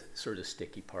to the sort of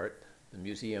sticky part. The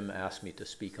museum asked me to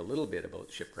speak a little bit about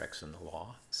shipwrecks and the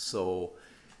law. So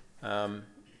I'm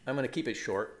going to keep it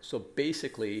short. So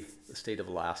basically, the state of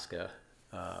Alaska,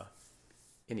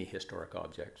 any historic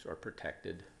objects are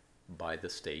protected by the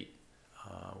state,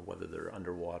 whether they're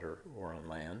underwater or on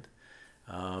land.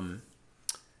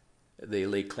 They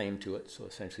lay claim to it, so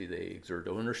essentially they exert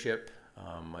ownership.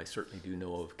 I certainly do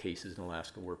know of cases in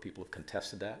Alaska where people have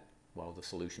contested that. Well, the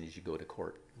solution is you go to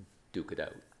court, duke it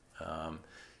out.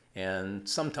 And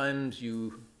sometimes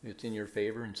it's in your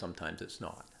favor and sometimes it's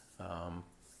not.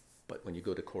 But when you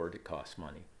go to court, it costs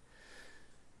money.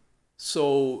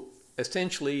 So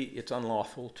essentially, it's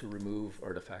unlawful to remove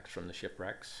artifacts from the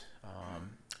shipwrecks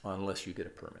unless you get a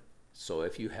permit. So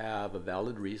if you have a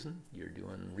valid reason, you're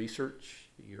doing research,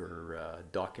 you're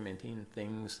documenting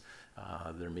things,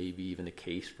 there may be even a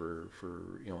case for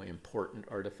important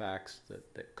artifacts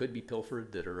that could be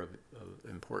pilfered that are of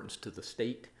importance to the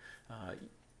state,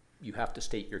 you have to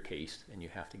state your case and you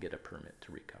have to get a permit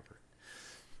to recover.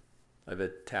 I've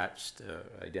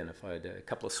identified a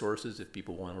couple of sources if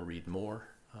people want to read more.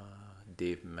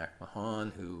 Dave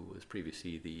McMahon, who was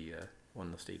previously the one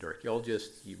of the state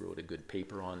archaeologists. He wrote a good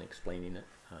paper on explaining it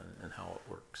and how it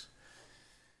works.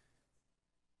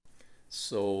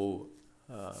 So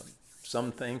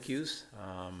some thank yous.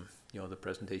 The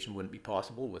presentation wouldn't be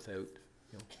possible without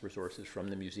resources from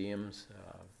the museums,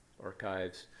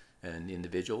 archives, and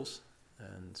individuals.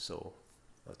 And so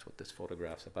that's what this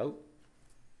photograph's about.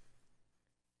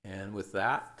 And with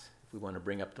that, if we want to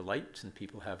bring up the lights and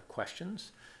people have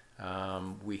questions,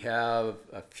 we have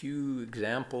a few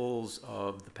examples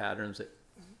of the patterns that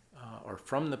are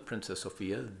from the Princess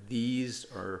Sophia. These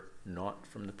are not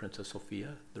from the Princess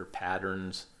Sophia. They're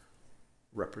patterns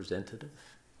representative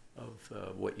of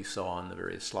what you saw on the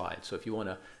various slides. So if you want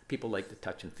to, people like to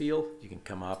touch and feel, you can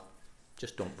come up,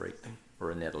 just don't break them, or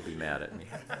Annette will be mad at me.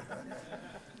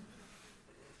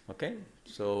 Okay,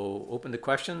 so open to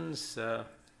questions.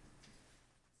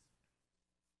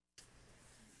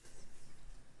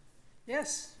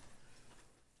 Yes.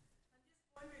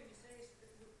 I'm just wondering, you say it's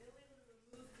illegal to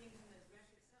remove things from the wreck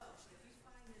itself. If you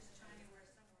find this Chinaware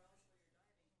somewhere else where you're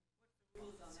diving, what's the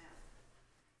rules on that?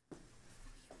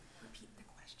 Repeat the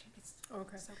question. It's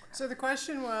Okay. so crowded. So the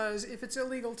question was, if it's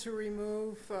illegal to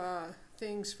remove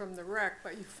things from the wreck,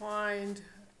 but you find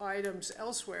items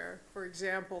elsewhere, for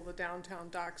example, the downtown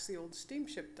docks, the old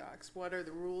steamship docks, what are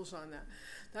the rules on that?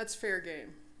 That's fair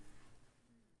game.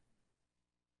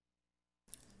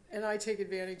 And I take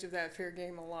advantage of that fair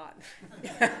game a lot.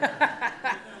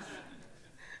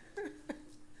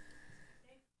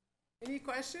 Any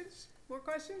questions? More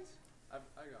questions? I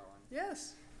got one.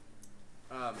 Yes.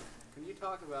 Can you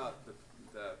talk about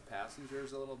the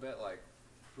passengers a little bit, like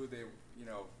who they,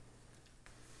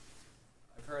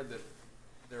 I've heard that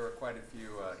there were quite a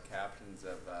few captains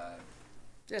of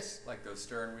Yes. like those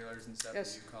stern wheelers and stuff,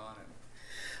 Yes. the Yukon, and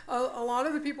A lot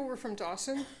of the people were from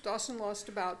Dawson. Dawson lost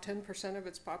about 10% of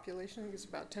its population. I think it's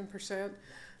about 10%.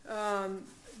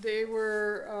 They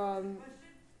were,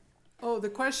 the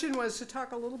question was to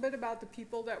talk a little bit about the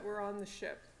people that were on the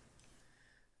ship.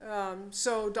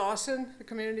 So Dawson, the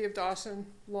community of Dawson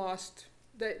lost,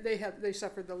 they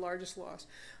suffered the largest loss.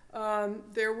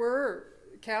 There were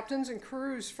captains and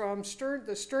crews from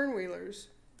the stern wheelers.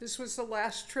 This was the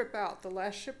last trip out, the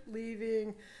last ship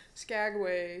leaving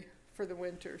Skagway for the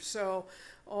winter. So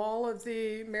all of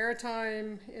the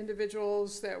maritime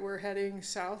individuals that were heading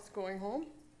south going home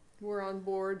were on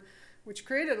board, which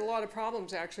created a lot of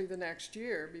problems actually the next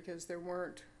year because there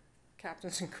weren't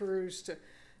captains and crews to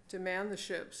man the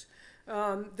ships.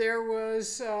 There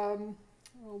was,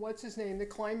 what's his name, that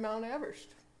climbed Mount Everest.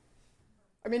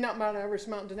 I mean, not Mount Everest,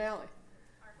 Mount Denali.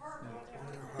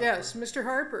 Yes, Mr.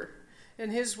 Harper and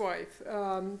his wife.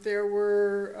 There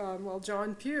were,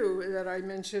 John Pugh that I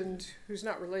mentioned, who's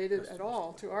not related at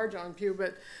all to our John Pugh,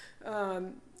 but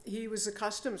he was a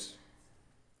customs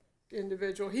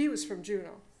individual. He was from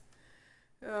Juneau.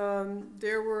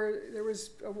 There was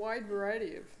a wide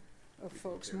variety of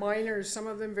folks, miners, some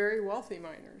of them very wealthy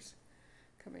miners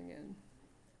coming in.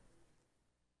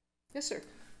 Yes, sir.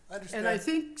 And I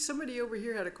think somebody over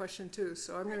here had a question too,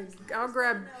 so I'll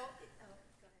grab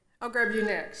you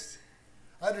next.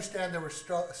 I understand there were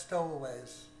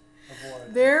stowaways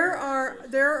aboard.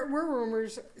 There were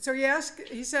rumors. So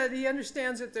he said he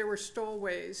understands that there were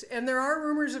stowaways, and there are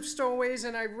rumors of stowaways,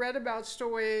 and I've read about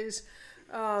stowaways,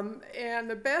 and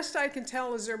the best I can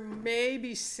tell is there may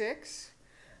be 6,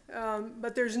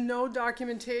 but there's no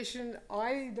documentation.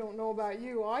 I don't know about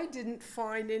you. I didn't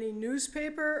find any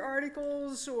newspaper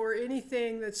articles or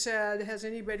anything that said, has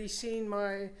anybody seen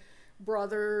my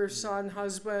brother, son,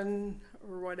 husband,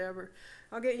 or whatever.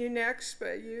 I'll get you next,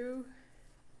 but you?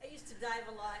 I used to dive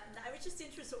a lot, and I was just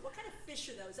interested, what kind of fish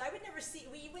are those? I would never see,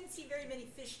 you wouldn't see very many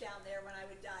fish down there when I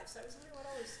would dive, so I was wondering what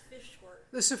all those fish were.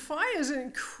 The Sophia is an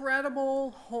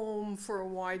incredible home for a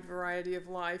wide variety of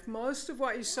life. Most of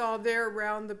what you saw there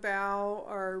around the bow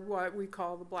are what we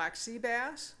call the black sea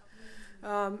bass.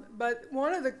 But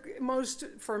one of the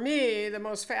for me, the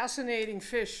most fascinating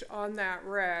fish on that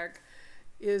wreck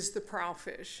is the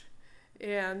prowfish.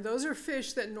 And those are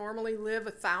fish that normally live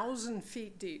 1,000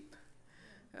 feet deep.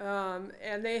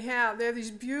 And they have these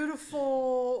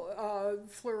beautiful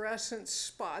fluorescent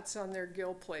spots on their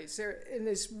gill plates. They're in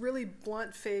this really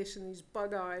blunt face and these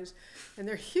bug eyes, and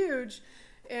they're huge,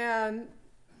 and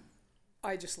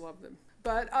I just love them.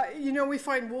 But we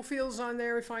find wolf eels on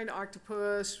there, we find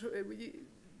octopus,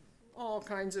 all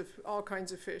kinds of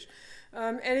fish.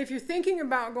 And if you're thinking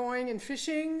about going and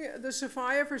fishing the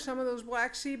Sophia for some of those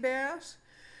black sea bass,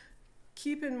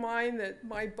 keep in mind that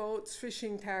my boat's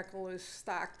fishing tackle is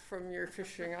stocked from your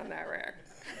fishing on that wreck.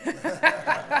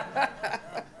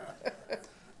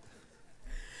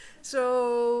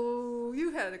 So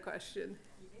you had a question.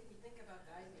 You made me think about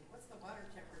diving. What's the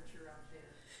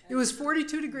It was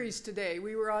 42 degrees today.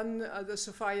 We were on the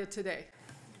Sophia today.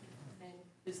 And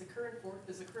does the current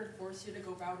force you to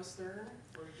go bow to stern?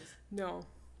 Or just No.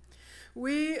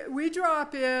 We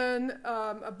drop in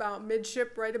about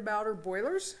midship, right about our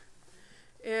boilers.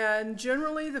 And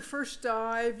generally the first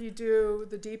dive you do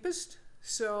the deepest.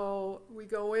 So we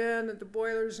go in at the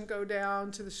boilers and go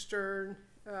down to the stern.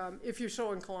 If you're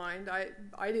so inclined.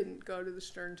 I didn't go to the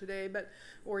stern today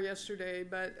or yesterday,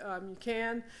 but you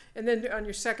can. And then on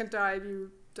your second dive,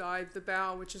 you dive the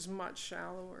bow, which is much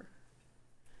shallower.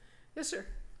 Yes, sir.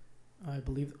 I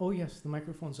believe, oh yes, the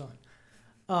microphone's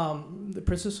on. The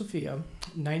Princess Sophia,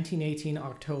 1918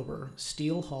 October,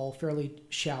 steel hull, fairly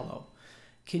shallow.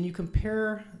 Can you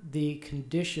compare the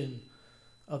condition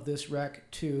of this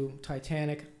wreck to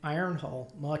Titanic iron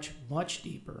hull, much, much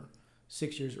deeper,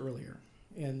 6 years earlier,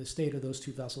 and the state of those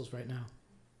two vessels right now?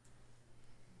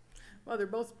 Well, they're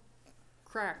both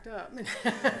cracked up.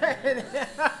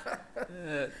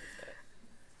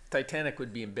 Titanic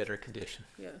would be in better condition.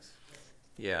 Yes.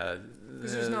 Yeah.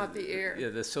 This is not the air. Yeah,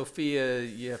 the Sophia,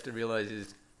 you have to realize,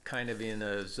 is kind of in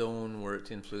a zone where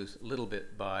it's influenced a little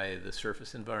bit by the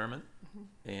surface environment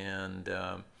and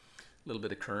a little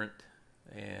bit of current,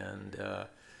 and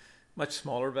much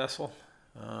smaller vessel.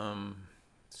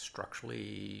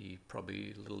 Structurally,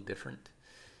 probably a little different.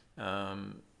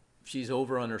 She's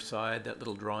over on her side. That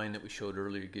little drawing that we showed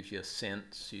earlier gives you a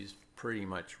sense. She's pretty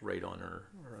much right on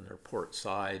her port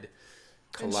side.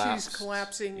 Collapsed. And she's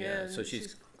collapsing in. So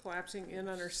she's collapsing in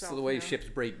on herself. So the way now. ships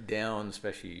break down,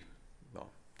 especially, well,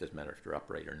 doesn't matter if they're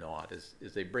upright or not, is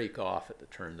they break off at the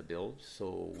turn of the bilge.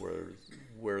 So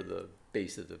where the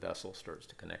base of the vessel starts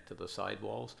to connect to the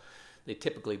sidewalls, they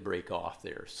typically break off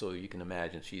there. So you can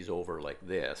imagine she's over like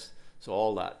this. So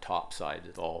all that top side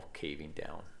is all caving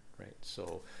down, right?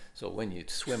 So when you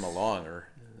swim along her,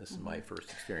 and this is my first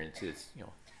experience, is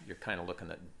you're kind of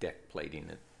looking at deck plating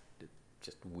that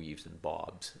just weaves and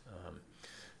bobs.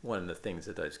 One of the things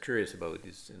that I was curious about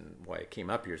is, and why I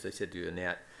came up here, is I said to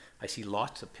Annette, I see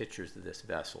lots of pictures of this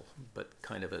vessel, but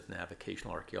kind of as a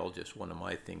navigational archaeologist, one of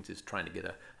my things is trying to get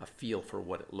a feel for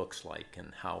what it looks like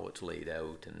and how it's laid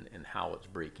out and how it's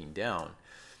breaking down.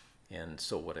 And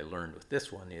so what I learned with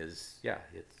this one is, yeah,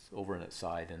 it's over on its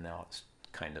side and now it's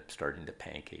kind of starting to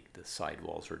pancake. The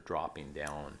sidewalls are dropping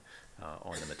down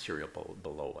on the material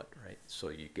below it, right? So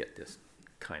you get this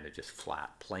kind of just flat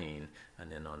plane,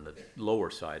 and then on the lower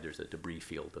side there's a debris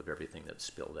field of everything that's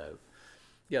spilled out.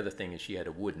 The other thing is she had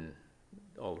a wooden,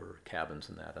 all her cabins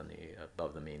and that on the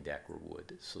above the main deck were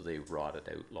wood, so they rotted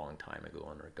out a long time ago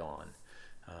and are gone.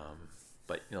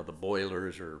 But the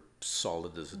boilers are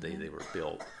solid as the day they were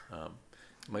built.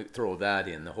 Might throw that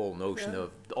in, the whole notion of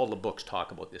all the books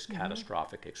talk about this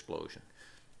catastrophic explosion.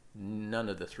 None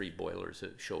of the three boilers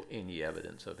show any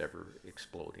evidence of ever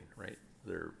exploding, right?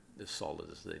 They're as solid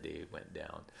as the day it went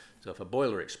down. So if a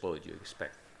boiler explodes, you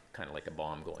expect kind of like a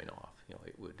bomb going off.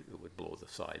 It would blow the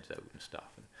sides out and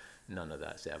stuff, and none of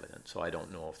that's evident. So I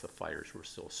don't know if the fires were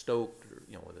still stoked,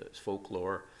 or whether it's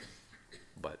folklore,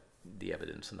 but the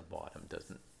evidence in the bottom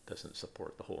doesn't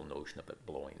support the whole notion of it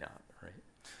blowing up, right?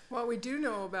 What we do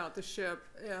know about the ship,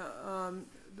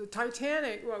 the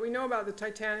Titanic, what we know about the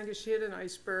Titanic is she hit an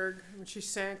iceberg. When she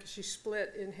sank, she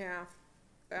split in half,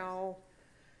 bow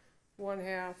one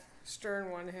half, stern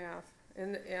one half,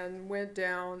 and went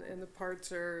down, and the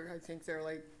parts are, I think they're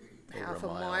like half a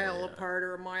mile apart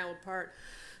or a mile apart.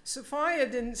 Sophia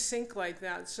didn't sink like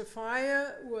that.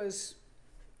 Sophia was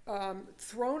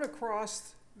thrown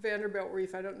across Vanderbilt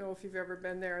Reef. I don't know if you've ever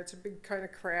been there. It's a big kind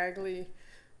of craggly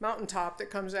mountaintop that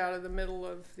comes out of the middle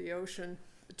of the ocean,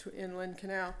 inland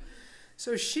canal.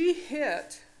 So she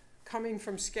hit coming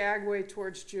from Skagway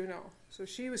towards Juneau. So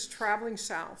she was traveling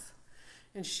south,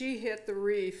 and she hit the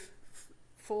reef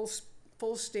full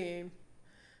steam,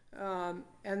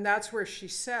 and that's where she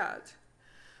sat.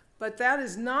 But that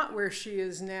is not where she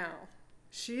is now.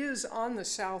 She is on the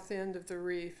south end of the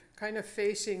reef, kind of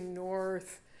facing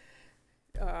north,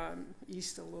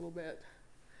 east a little bit.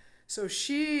 So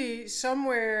she,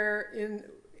 somewhere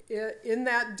in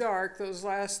that dark,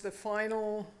 the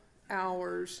final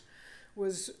hours,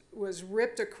 was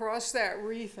ripped across that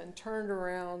reef and turned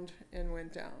around and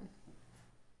went down.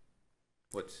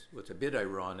 What's a bit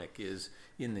ironic is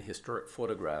in the historic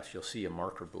photographs you'll see a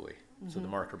marker buoy. So the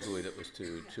marker buoy that was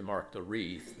to mark the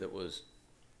reef, that was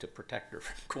to protect her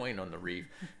from going on the reef,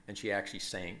 and she actually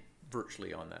sank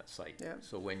virtually on that site. Yeah.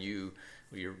 So when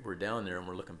we're down there and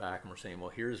we're looking back and we're saying, well,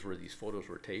 here's where these photos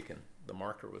were taken, the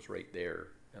marker was right there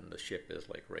and the ship is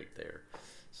like right there.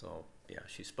 So yeah,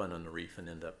 she spun on the reef and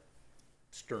ended up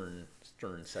stern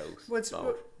south, What's-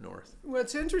 bow north.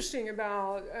 What's interesting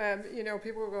about, you know,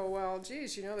 people go, well,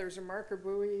 geez, you know, there's a marker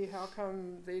buoy. How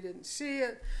come they didn't see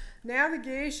it?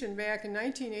 Navigation back in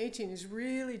 1918 is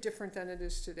really different than it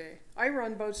is today. I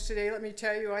run boats today. Let me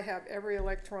tell you, I have every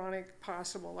electronic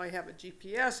possible. I have a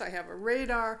GPS, I have a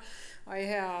radar, I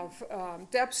have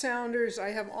depth sounders, I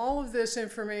have all of this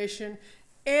information.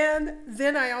 And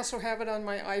then I also have it on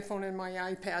my iPhone and my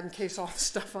iPad in case all the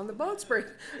stuff on the boats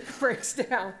breaks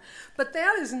down. But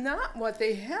that is not what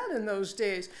they had in those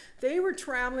days. They were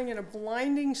traveling in a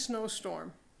blinding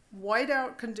snowstorm,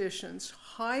 whiteout conditions,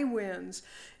 high winds,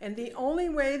 and the only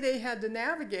way they had to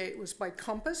navigate was by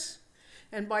compass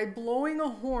and by blowing a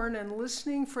horn and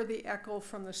listening for the echo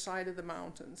from the side of the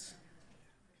mountains.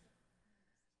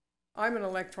 I'm an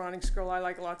electronics girl. I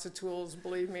like lots of tools.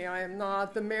 Believe me, I am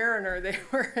not the mariner they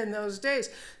were in those days.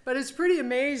 But it's pretty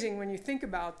amazing when you think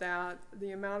about that,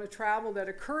 the amount of travel that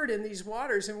occurred in these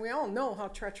waters. And we all know how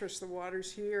treacherous the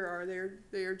waters here are.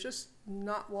 They are just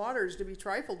not waters to be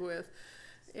trifled with.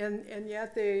 And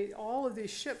yet all of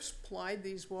these ships plied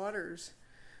these waters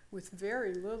with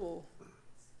very little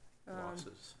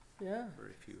Losses. Yeah.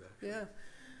 Very few, actually. Yeah.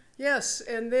 Yes,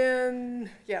 and then,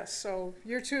 yes, so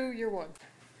year 2, year 1.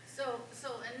 So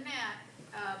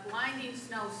Annette, blinding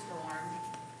snowstorm,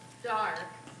 dark,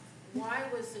 why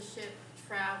was the ship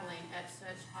traveling at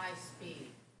such high speed?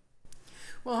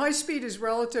 Well, high speed is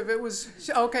relative. It was,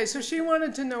 okay, so she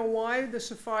wanted to know why the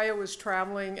Sophia was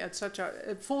traveling at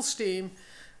full steam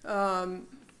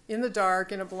in the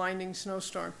dark in a blinding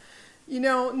snowstorm. You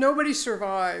know, nobody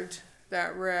survived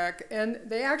that wreck, and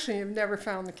they actually have never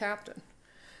found the captain.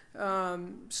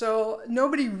 So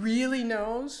nobody really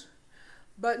knows.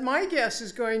 But my guess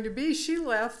is going to be she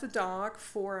left the dock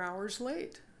 4 hours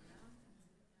late.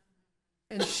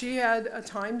 And she had a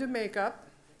time to make up.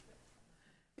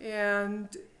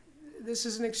 And this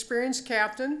is an experienced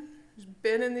captain who's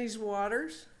been in these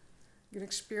waters, an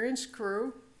experienced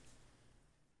crew.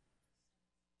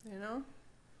 You know?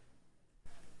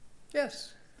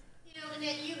 Yes? You know,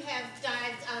 Annette, you have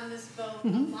dived on this boat a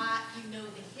lot. You know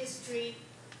the history.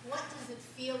 What does it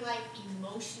feel like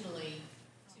emotionally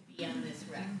to be on this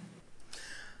wreck?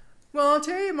 Well, I'll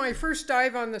tell you, my first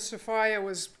dive on the Sophia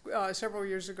was several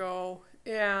years ago,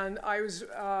 and I was,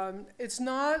 it's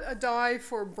not a dive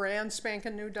for a brand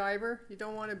spanking new diver. You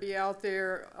don't want to be out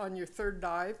there on your third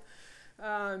dive.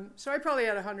 So I probably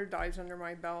had 100 dives under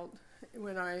my belt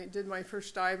when I did my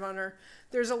first dive on her.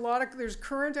 There's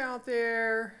current out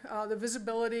there. The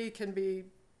visibility can be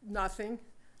nothing,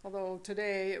 although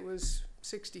today it was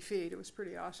 60 feet. It was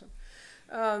pretty awesome.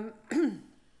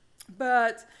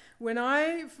 But when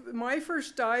my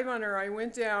first dive on her, I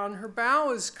went down, her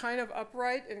bow is kind of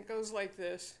upright and it goes like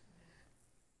this,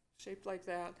 shaped like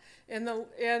that. And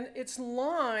it's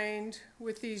lined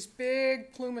with these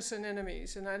big plumose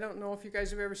anemones. And I don't know if you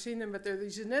guys have ever seen them, but they're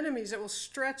these anemones that will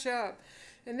stretch up.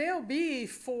 And they'll be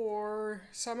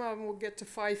some of them will get to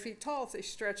 5 feet tall if they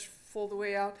stretch full the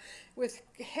way out, with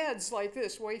heads like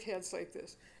this, white heads like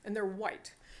this. And they're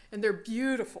white. And they're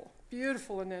beautiful,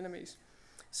 beautiful anemones.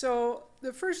 So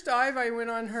the first dive I went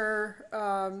on her,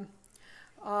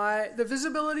 the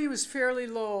visibility was fairly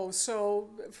low. So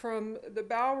from the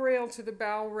bow rail to the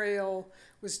bow rail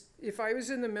was, if I was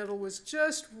in the middle, was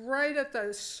just right at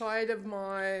the side of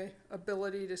my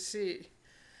ability to see.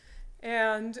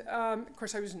 And of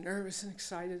course I was nervous and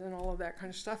excited and all of that kind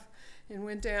of stuff, and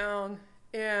went down,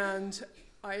 and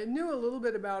I knew a little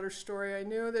bit about her story. I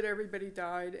knew that everybody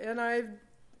died, and I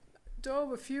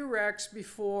dove a few wrecks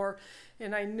before,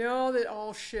 and I know that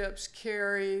all ships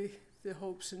carry the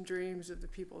hopes and dreams of the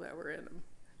people that were in them.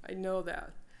 I know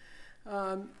that.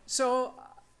 So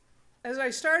as I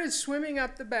started swimming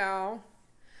up the bow,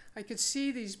 I could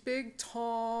see these big,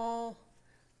 tall,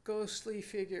 ghostly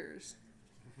figures.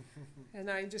 And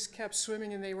I just kept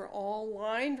swimming, and they were all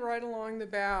lined right along the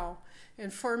bow.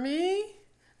 And for me,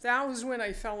 that was when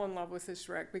I fell in love with this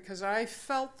wreck, because I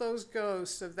felt those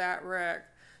ghosts of that wreck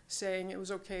saying it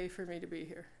was okay for me to be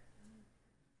here.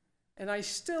 And I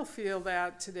still feel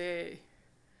that today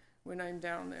when I'm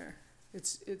down there.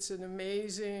 It's an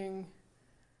amazing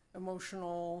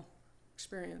emotional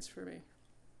experience for me.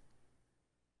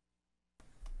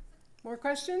 More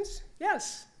questions?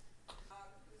 Yes?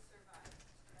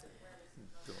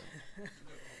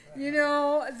 You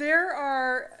know,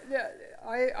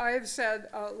 I have said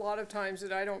a lot of times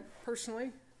that I don't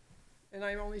personally, and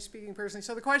I'm only speaking personally.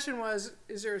 So the question was,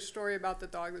 is there a story about the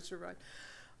dog that survived?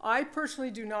 I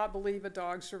personally do not believe a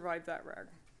dog survived that wreck.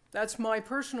 That's my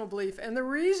personal belief. And the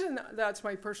reason that's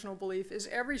my personal belief is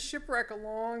every shipwreck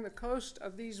along the coast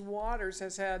of these waters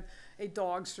has had a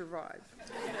dog survive.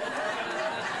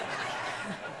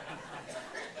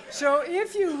 So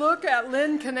if you look at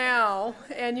Lynn Canal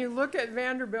and you look at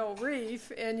Vanderbilt Reef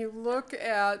and you look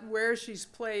at where she's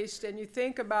placed and you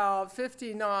think about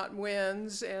 50-knot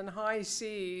winds and high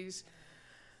seas,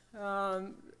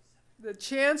 the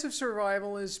chance of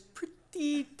survival is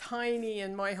pretty tiny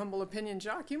in my humble opinion.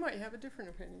 Jacques, you might have a different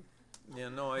opinion. Yeah,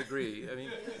 no, I agree. I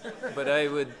mean, but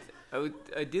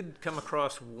I did come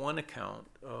across one account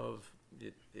of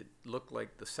it looked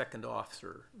like the second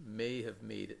officer may have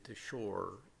made it to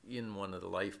shore in one of the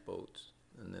lifeboats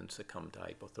and then succumbed to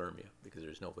hypothermia because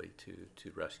there's nobody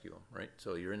to rescue him, right?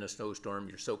 So you're in a snowstorm,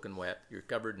 you're soaking wet, you're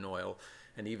covered in oil,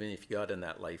 and even if you got in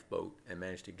that lifeboat and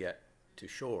managed to get to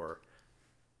shore,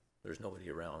 there's nobody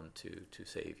around to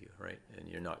save you, right? And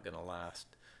you're not going to last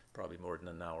probably more than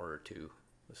an hour or two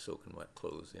with soaking wet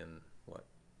clothes in what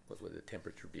would the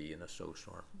temperature be in a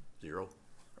snowstorm? 0,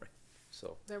 right?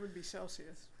 So That would be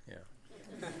Celsius. yeah.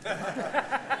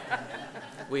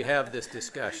 We have this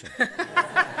discussion.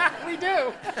 We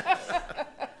do.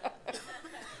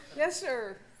 Yes,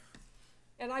 sir.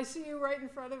 And I see you right in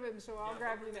front of him, so I'll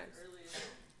grab you next. Early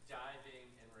diving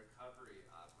and recovery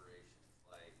operations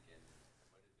like, and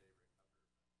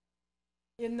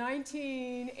what did they recover? In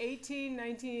 1918,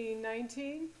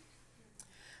 1919,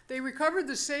 they recovered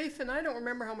the safe, and I don't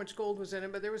remember how much gold was in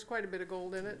it, but there was quite a bit of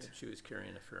gold in it. She was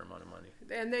carrying a fair amount of money.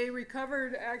 And they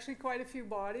recovered actually quite a few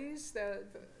bodies,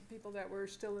 people that were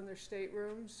still in their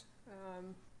staterooms.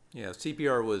 Yeah,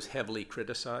 CPR was heavily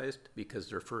criticized because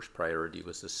their first priority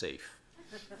was the safe.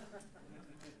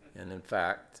 And in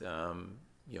fact,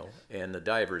 you know, and the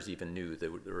divers even knew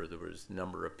there was a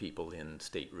number of people in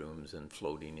staterooms and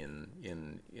floating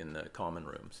in the common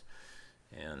rooms.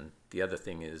 And the other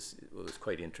thing is, what was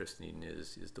quite interesting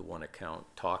is the one account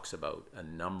talks about a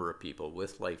number of people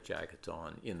with life jackets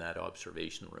on in that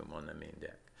observation room on the main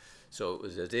deck. So it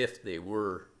was as if they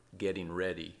were getting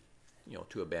ready, you know,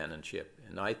 to abandon ship.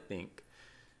 And I think,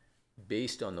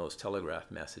 based on those telegraph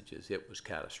messages, it was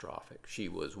catastrophic. She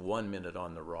was 1 minute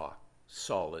on the rock,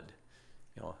 solid,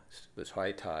 you know, it was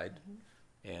high tide,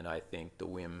 and I think the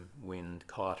wind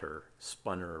caught her,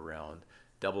 spun her around.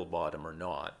 Double bottom or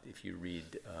not, if you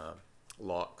read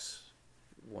Locke's,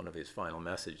 one of his final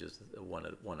messages at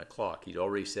 1 o'clock, he'd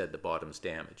already said the bottom's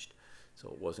damaged, so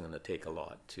it wasn't going to take a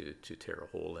lot to tear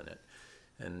a hole in it.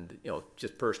 And you know,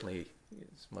 just personally,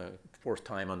 it's my 4th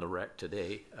time on the wreck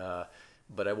today,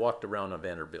 but I walked around on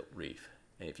Vanderbilt Reef,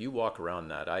 and if you walk around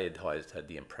that, I had always had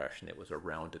the impression it was a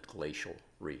rounded glacial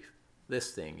reef.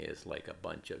 This thing is like a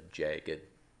bunch of jagged,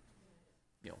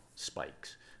 you know,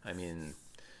 spikes. I mean,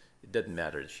 it doesn't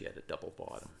matter that she had a double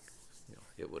bottom. You know,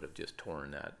 it would have just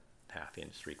torn that 1/2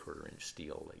 inch, 3/4 inch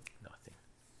steel like nothing.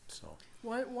 So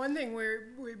One thing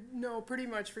we know pretty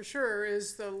much for sure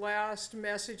is the last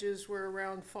messages were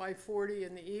around 5:40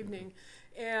 in the evening,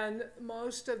 and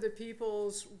most of the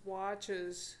people's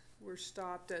watches were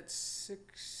stopped at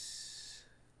 6.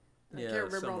 I yeah,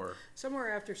 can't remember. Somewhere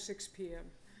after 6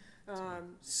 p.m.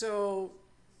 So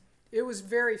it was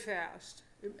very fast.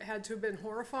 It had to have been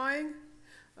horrifying.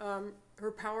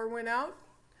 Her power went out.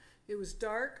 It was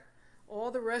dark. All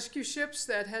the rescue ships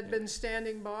that had been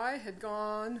standing by had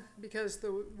gone because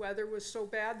the weather was so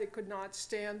bad they could not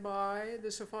stand by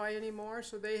the Sophia anymore.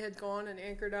 So they had gone and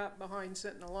anchored up behind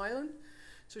Sentinel Island.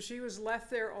 So she was left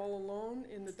there all alone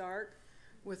in the dark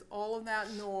with all of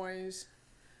that noise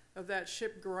of that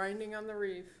ship grinding on the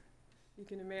reef. You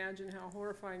can imagine how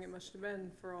horrifying it must have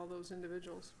been for all those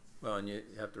individuals. well, and you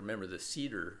have to remember the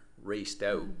Cedar raced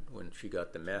out when she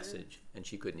got the message, and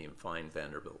she couldn't even find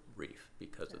Vanderbilt Reef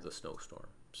because of the snowstorm.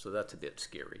 So that's a bit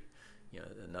scary. You know,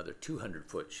 another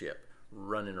 200-foot ship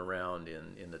running around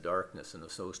in the darkness in the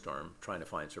snowstorm trying to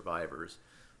find survivors,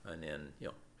 and then, you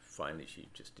know, finally she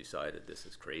just decided this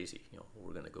is crazy. You know,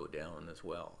 we're going to go down as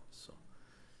well. So.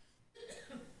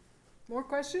 More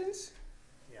questions?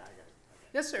 Yeah, I got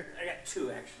Yes, sir. I got 2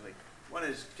 actually. One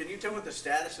is, can you tell me what the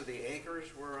status of the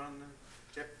anchors were on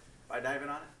the ship by diving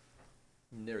on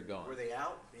it? They're gone. Were they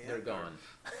out? They're gone.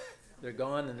 They're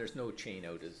gone, and there's no chain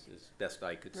out as best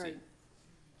I could see. Right.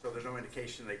 So there's no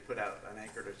indication they put out an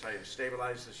anchor to try and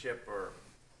stabilize the ship, or?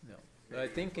 No. But I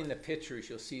think in the pictures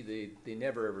you'll see they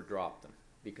never ever dropped them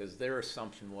because their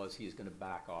assumption was he's going to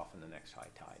back off in the next high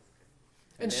tide.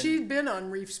 And then- she'd been on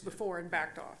reefs before and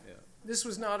backed off. Yeah. This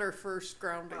was not her first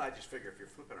grounding. Well, I just figure if you're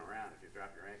flipping around, if you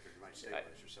drop your anchor, you might stabilize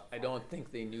yourself. I don't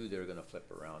think they knew they were going to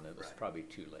flip around. It was Right. probably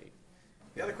too late.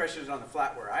 The other question is on the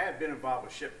flatware. I have been involved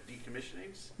with ship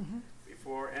decommissionings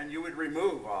before, and you would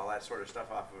remove all that sort of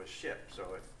stuff off of a ship. So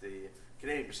if the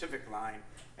Canadian Pacific Line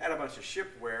had a bunch of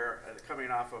shipware coming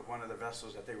off of one of the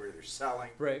vessels that they were either selling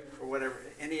Right. or whatever,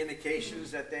 any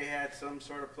indications that they had some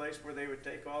sort of place where they would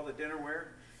take all the dinnerware,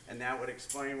 and that would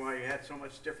explain why you had so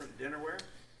much different dinnerware?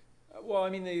 Well, I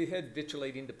mean, they had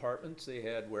vitulating departments, they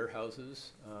had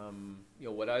warehouses. You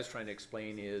know, what I was trying to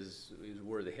explain is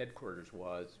where the headquarters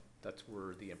was. That's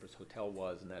where the Empress Hotel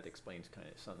was, and that explains kind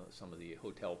of some of the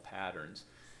hotel patterns.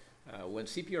 When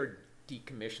CPR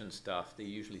decommissioned stuff, they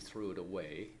usually threw it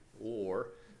away, or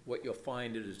what you'll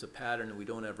find is a pattern that we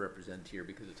don't have represented here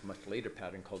because it's a much later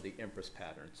pattern called the Empress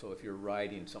pattern. So if you're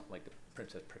riding something like the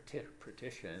Princess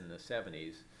Patricia in the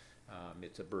 70s,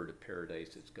 it's a bird of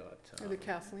paradise. It's got The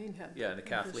Kathleen had. yeah, and the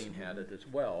Kathleen had it as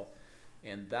well.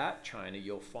 And that china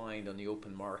you'll find on the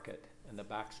open market, and the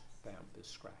back stamp is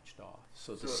scratched off.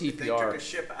 So the So CPR. if they took a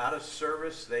ship out of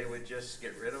service, they would just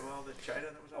get rid of all the china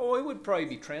that was on Oh, it would probably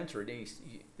be transferred,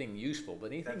 anything useful,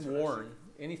 but That's anything what I worn,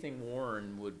 anything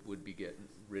worn would be getting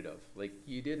rid of. Like,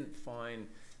 you didn't find,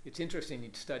 it's interesting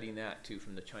studying that too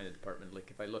from the China department. Like,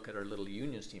 if I look at our little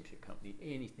Union Steamship Company,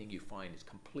 anything you find is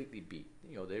completely beat.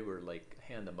 You know, they were like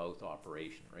hand-to-mouth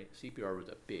operation, right? CPR was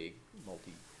a big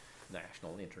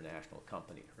multinational, international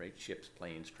company, right? Ships,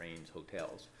 planes, trains,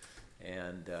 hotels.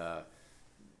 And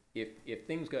if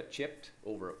things got chipped,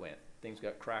 over it went. Things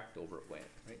got cracked, over it went,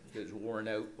 right? If it was worn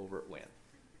out, over it went.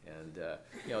 And,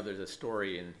 you know, there's a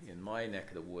story in my neck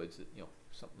of the woods that, you know,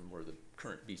 something where the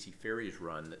current BC ferries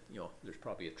run, that, you know, there's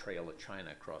probably a trail of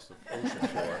china across the ocean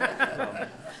floor from,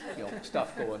 you know,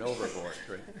 stuff going overboard,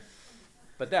 right?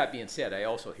 But that being said, I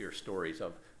also hear stories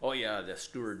of, oh yeah, the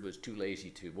steward was too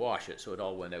lazy to wash it, so it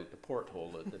all went out the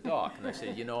porthole at the dock. And I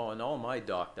said, you know, in all my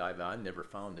dock dive, I've never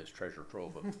found this treasure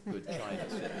trove of good china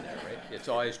sitting there, right? It's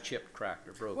always chipped, cracked,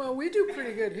 or broken. Well, we do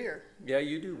pretty good here. Yeah,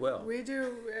 you do well. We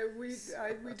do. We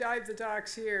dive the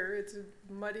docks here. It's a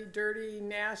muddy, dirty,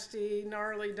 nasty,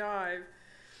 gnarly dive,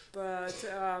 but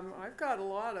I've got a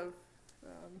lot of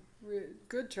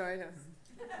good china.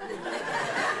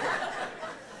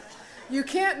 You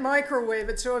can't microwave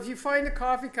it, so if you find a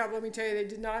coffee cup, let me tell you, they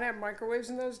did not have microwaves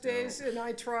in those days, and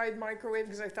I tried microwave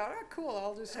because I thought, oh, cool,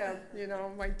 I'll just have, you know,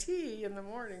 my tea in the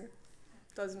morning.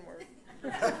 Doesn't work.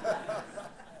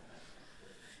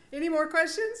 Any more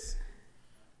questions?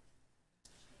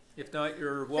 If not,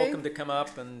 you're welcome to come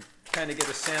up and kind of get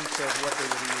a sense of what they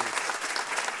would use.